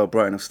know how well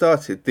Brighton have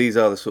started, these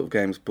are the sort of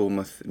games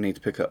Bournemouth need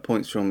to pick up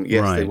points from.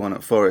 Yes, right. They won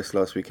at Forest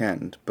last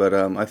weekend, but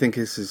I think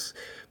this is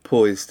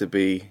poised to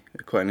be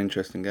quite an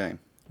interesting game.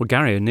 Well,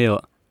 Gary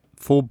O'Neill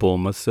for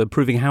Bournemouth,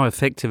 proving how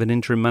effective an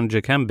interim manager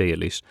can be, at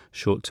least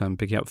short-term,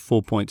 picking up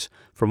 4 points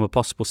from a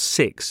possible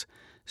 6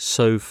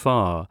 so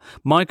far.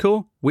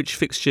 Michael, which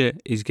fixture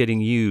is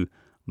getting you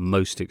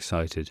most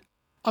excited?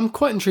 I'm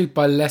quite intrigued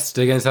by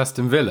Leicester against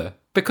Aston Villa,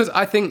 because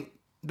I think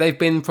they've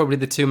been probably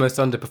the two most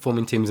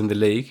underperforming teams in the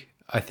league.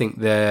 I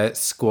think their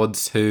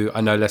squads, who I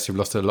know Leicester have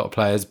lost a lot of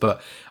players,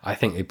 but I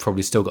think they've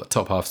probably still got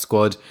top half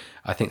squad.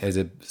 I think there's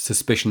a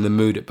suspicion the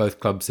mood at both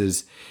clubs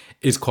is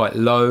quite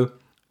low.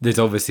 There's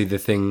obviously the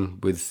thing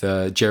with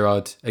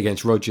Gerrard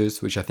against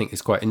Rodgers, which I think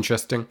is quite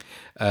interesting.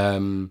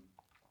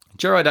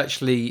 Gerrard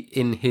actually,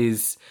 in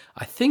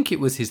I think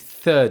it was his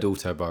third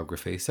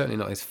autobiography, certainly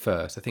not his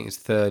first, I think his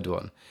third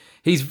one,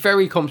 he's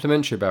very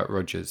complimentary about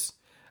Rodgers.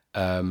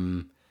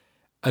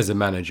 as a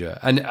manager.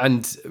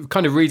 And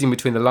kind of reading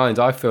between the lines,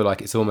 I feel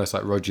like it's almost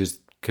like Rodgers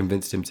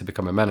convinced him to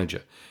become a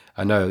manager.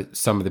 I know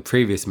some of the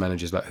previous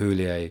managers like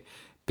Houllier,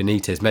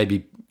 Benitez,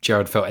 maybe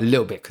Gerrard felt a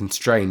little bit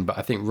constrained, but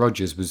I think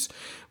Rodgers was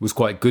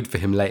quite good for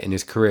him late in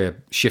his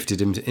career,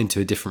 shifted him into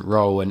a different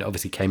role and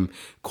obviously came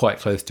quite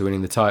close to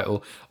winning the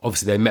title.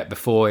 Obviously, they met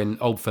before in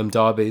Old Firm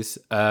derbies.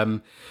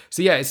 So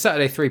yeah, it's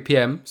Saturday 3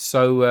 p.m,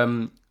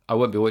 so I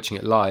won't be watching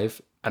it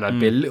live, and I'd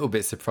be a little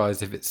bit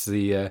surprised if it's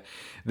the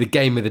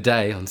game of the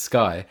day on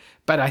Sky.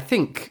 But I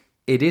think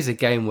it is a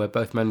game where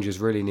both managers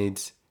really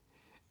need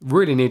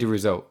a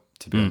result,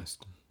 to be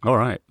honest. All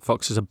right,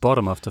 Foxes are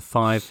bottom after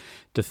 5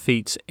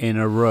 defeats in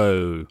a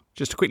row.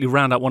 Just to quickly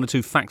round out 1 or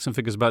 2 facts and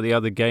figures about the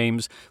other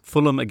games.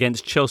 Fulham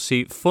against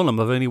Chelsea. Fulham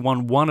have only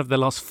won 1 of their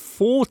last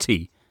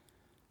 40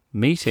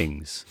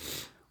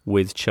 meetings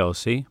with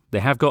Chelsea.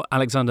 They have got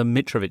Alexander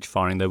Mitrovic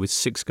firing, though, with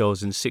 6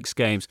 goals in 6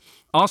 games.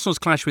 Arsenal's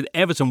clash with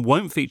Everton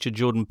won't feature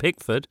Jordan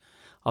Pickford.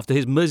 After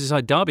his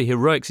Merseyside derby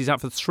heroics, he's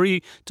out for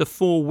 3 to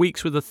 4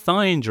 weeks with a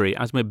thigh injury.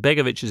 Asmir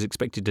Begovic is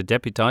expected to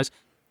deputise.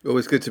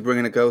 Always good to bring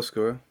in a goal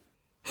scorer.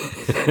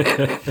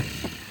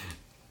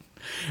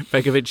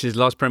 Begovic's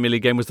last Premier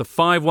League game was the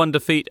 5-1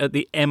 defeat at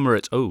the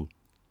Emirates. On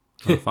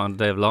the final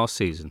day of last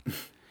season.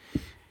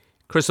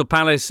 Crystal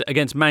Palace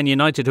against Man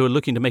United, who are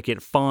looking to make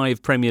it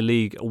 5 Premier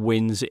League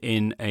wins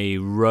in a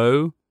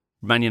row.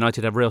 Man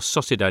United have Real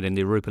Sociedad in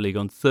the Europa League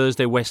on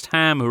Thursday. West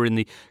Ham, who are in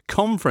the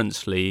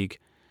Conference League,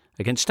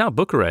 against Steaua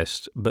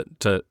Bucharest, but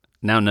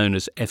now known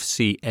as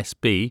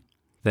FCSB.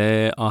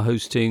 They are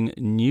hosting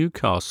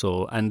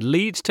Newcastle. And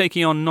Leeds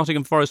taking on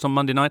Nottingham Forest on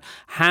Monday night.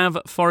 Have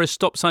Forest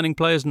stopped signing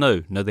players?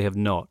 No, they have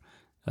not.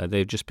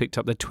 They've just picked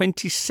up their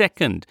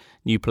 22nd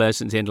new player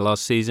since the end of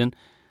last season,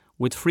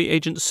 with free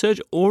agent Serge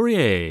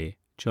Aurier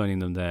joining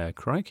them there.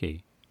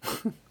 Crikey.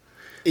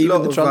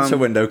 Even the transfer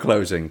window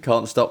closing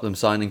can't stop them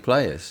signing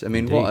players. I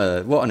mean,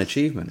 what an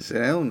achievement. It's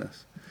an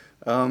illness.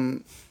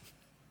 There's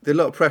a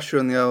lot of pressure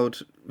on the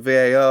old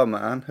VAR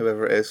man,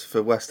 whoever it is,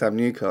 for West Ham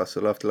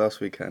Newcastle after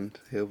last weekend.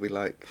 He'll be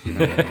like,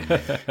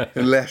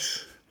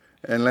 unless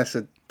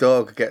a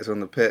dog gets on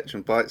the pitch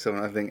and bites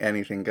someone, I think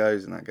anything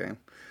goes in that game.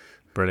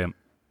 Brilliant.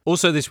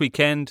 Also this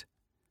weekend,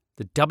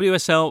 the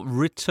WSL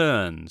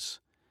returns.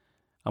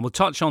 And we'll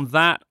touch on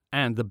that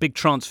and the big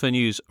transfer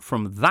news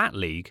from that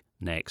league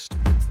next.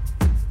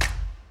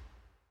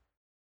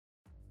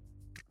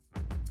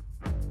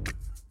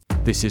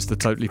 This is the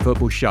Totally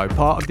Football Show,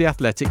 part of the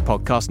Athletic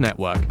Podcast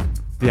Network.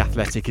 The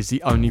Athletic is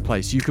the only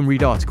place you can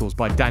read articles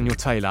by Daniel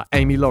Taylor,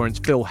 Amy Lawrence,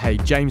 Phil Hay,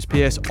 James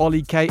Pearce,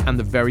 Ollie Kay, and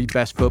the very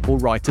best football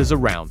writers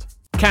around.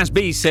 Kaz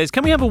B says,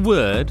 can we have a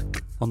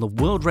word on the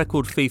world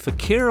record fee for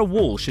Keira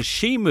Walsh as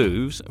she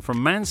moves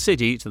from Man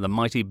City to the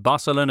mighty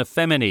Barcelona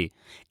Femení?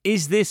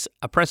 Is this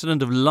a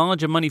precedent of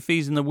larger money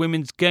fees in the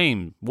women's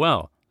game?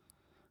 Well,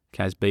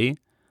 Kaz B,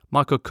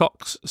 Michael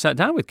Cox sat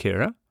down with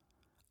Keira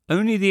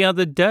only the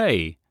other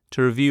day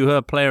to review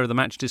her player of the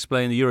match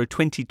display in the Euro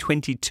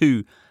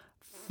 2022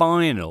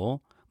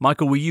 final.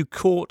 Michael, were you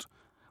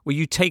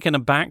taken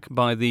aback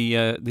by the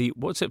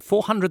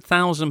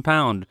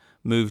 £400,000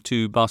 move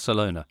to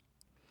Barcelona?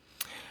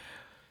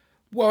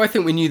 Well, I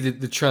think we knew that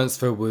the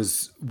transfer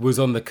was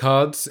on the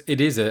cards.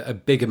 It is a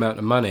big amount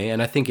of money,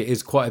 and I think it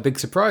is quite a big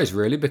surprise,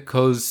 really,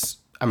 because,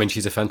 I mean,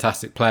 she's a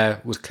fantastic player,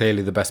 was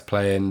clearly the best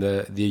player in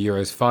the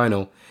Euros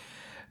final.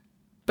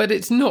 But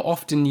it's not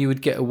often you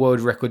would get a world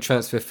record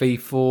transfer fee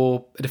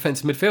for a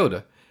defensive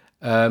midfielder.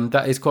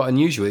 That is quite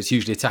unusual. It's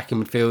usually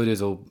attacking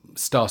midfielders or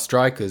star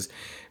strikers.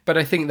 But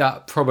I think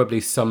that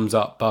probably sums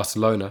up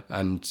Barcelona.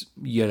 And,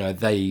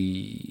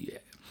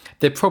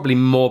 they're probably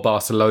more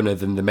Barcelona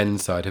than the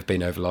men's side have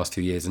been over the last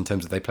few years in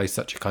terms of they play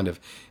such a kind of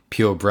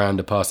pure brand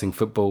of passing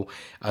football.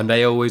 And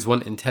they always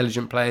want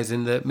intelligent players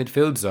in the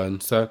midfield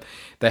zone. So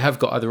they have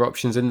got other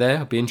options in there.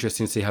 It'll be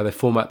interesting to see how they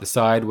format the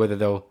side, whether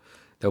they'll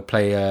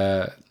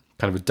play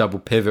kind of a double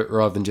pivot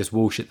rather than just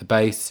Walsh at the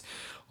base.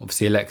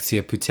 Obviously,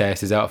 Alexia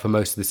Putellas is out for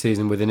most of the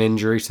season with an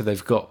injury, so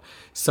they've got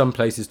some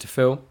places to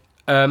fill.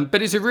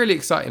 But it's a really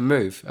exciting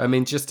move. I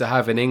mean, just to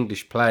have an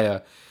English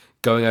player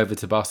going over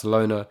to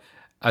Barcelona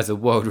as a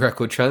world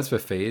record transfer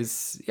fee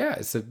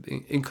it's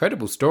an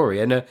incredible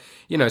story. And,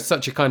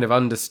 such a kind of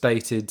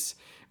understated,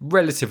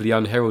 relatively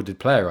unheralded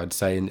player, I'd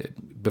say,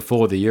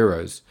 before the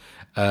Euros.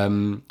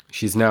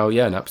 She's now,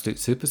 an absolute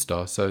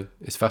superstar, so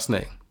it's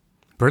fascinating.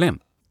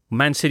 Brilliant.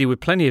 Man City with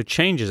plenty of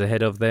changes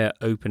ahead of their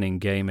opening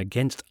game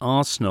against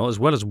Arsenal, as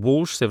well as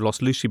Walsh. They've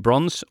lost Lucy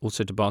Bronze,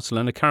 also to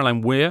Barcelona,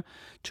 Caroline Weir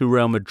to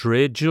Real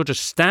Madrid. Georgia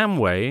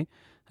Stanway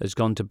has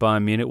gone to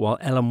Bayern Munich, while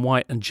Ellen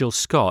White and Jill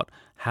Scott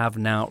have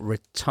now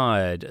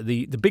retired.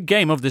 The big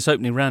game of this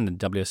opening round in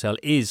WSL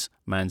is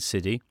Man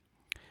City,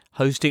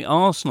 hosting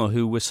Arsenal,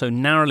 who were so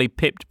narrowly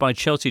pipped by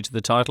Chelsea to the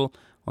title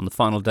on the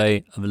final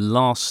day of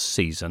last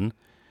season.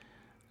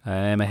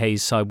 Emma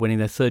Hayes' side winning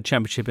their 3rd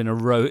championship in a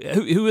row.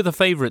 Who are the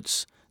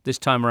favourites this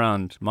time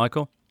around,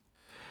 Michael?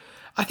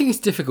 I think it's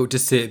difficult to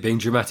see it being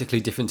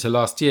dramatically different to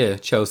last year.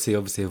 Chelsea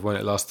obviously have won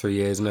it last 3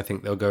 years, and I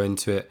think they'll go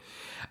into it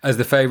as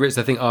the favourites.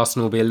 I think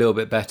Arsenal will be a little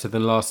bit better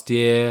than last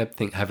year. I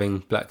think having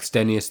Black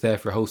Stenius there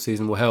for a whole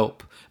season will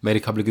help. Made a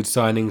couple of good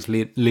signings,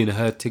 Lena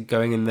Hurtig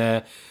going in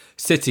there.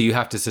 City, you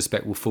have to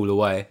suspect, will fall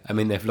away. I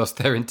mean, they've lost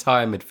their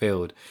entire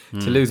midfield.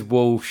 To lose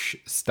Walsh,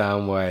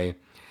 Stanway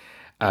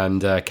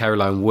and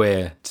Caroline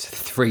Weir,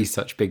 3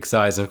 such big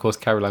sides. And of course,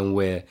 Caroline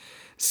Weir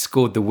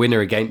scored the winner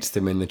against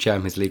them in the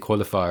Champions League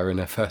qualifier in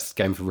her first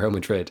game for Real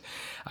Madrid.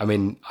 I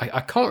mean, I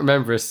can't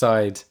remember a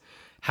side,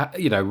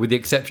 with the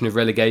exception of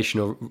relegation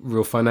or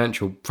real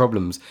financial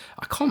problems,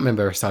 I can't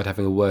remember a side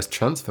having a worse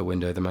transfer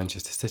window than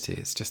Manchester City.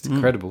 It's just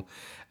incredible.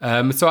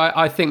 So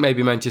I think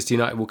maybe Manchester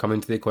United will come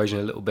into the equation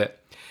a little bit.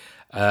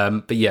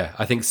 But yeah,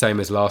 I think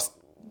same as last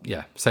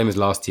year,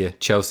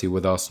 Chelsea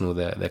with Arsenal,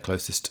 their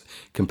closest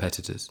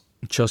competitors.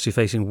 Chelsea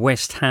facing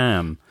West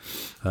Ham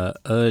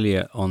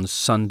earlier on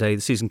Sunday.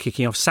 The season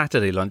kicking off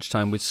Saturday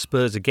lunchtime with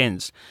Spurs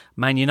against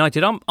Man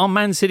United. Are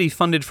Man City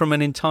funded from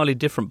an entirely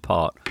different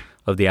part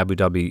of the Abu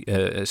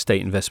Dhabi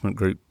State Investment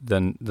Group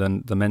than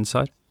the men's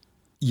side?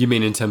 You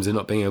mean in terms of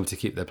not being able to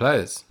keep their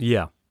players?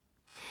 Yeah.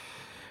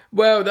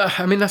 Well,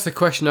 that's a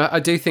question. I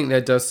do think there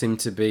does seem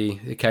to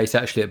be a case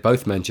actually at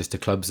both Manchester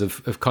clubs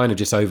of kind of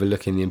just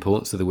overlooking the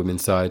importance of the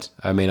women's side.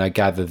 I mean, I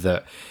gather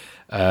that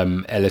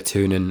Ella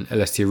Toone and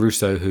Alessia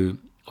Russo, who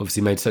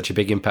obviously made such a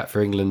big impact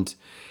for England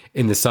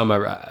in the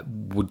summer,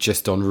 were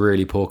just on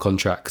really poor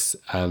contracts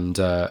and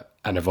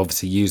have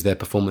obviously used their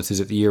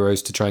performances at the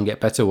Euros to try and get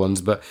better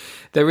ones. But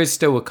there is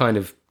still a kind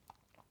of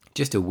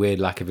just a weird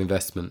lack of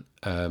investment.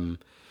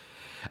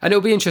 And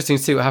it'll be interesting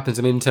to see what happens.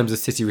 I mean, in terms of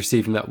City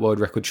receiving that world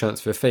record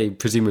transfer fee,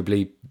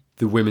 presumably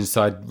the women's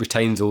side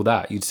retains all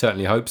that. You'd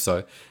certainly hope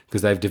so,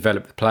 because they've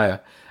developed the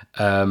player.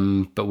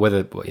 But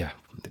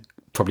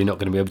probably not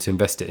going to be able to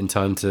invest it in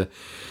time to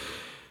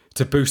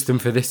boost them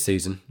for this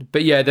season.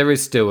 But yeah, there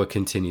is still a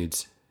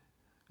continued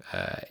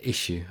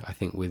issue, I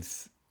think,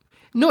 with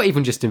not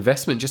even just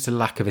investment, just a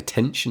lack of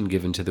attention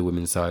given to the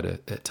women's side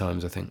at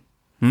times, I think.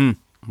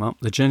 Well,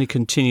 the journey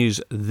continues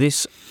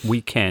this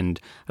weekend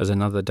as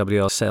another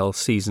WSL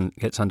season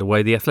gets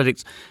underway. The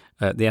Athletic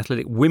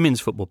Women's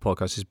Football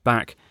Podcast is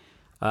back,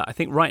 I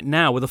think, right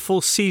now with a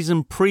full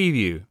season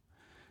preview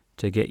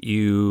to get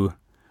you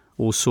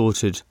all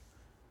sorted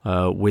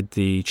with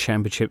the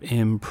championship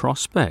in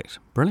prospect.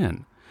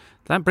 Brilliant.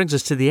 That brings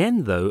us to the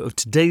end, though, of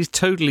today's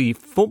Totally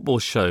Football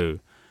Show.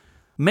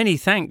 Many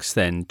thanks,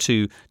 then,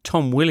 to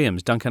Tom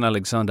Williams, Duncan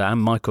Alexander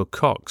and Michael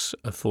Cox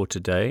for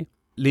today.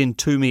 Lynn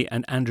Toomey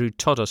and Andrew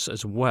Todos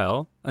as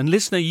well. And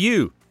listener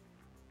you,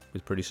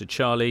 with producer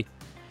Charlie.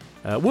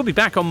 We'll be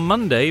back on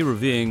Monday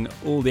reviewing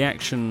all the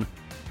action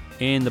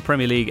in the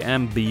Premier League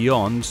and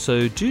beyond.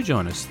 So do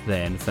join us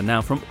then. For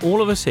now, from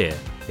all of us here,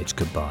 it's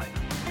goodbye.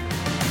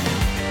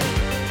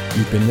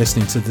 You've been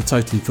listening to the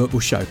Totally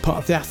Football Show, part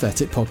of the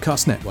Athletic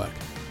Podcast Network.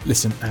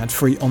 Listen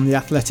ad-free on the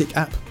Athletic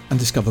app and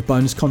discover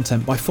bonus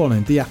content by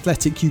following the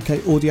Athletic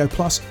UK Audio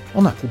Plus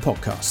on Apple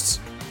Podcasts.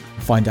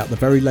 Find out the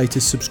very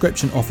latest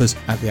subscription offers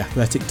at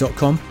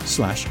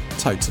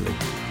theathletic.com/totally.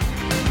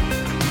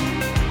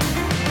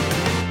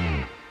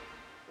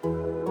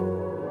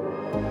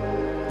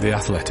 The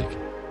Athletic.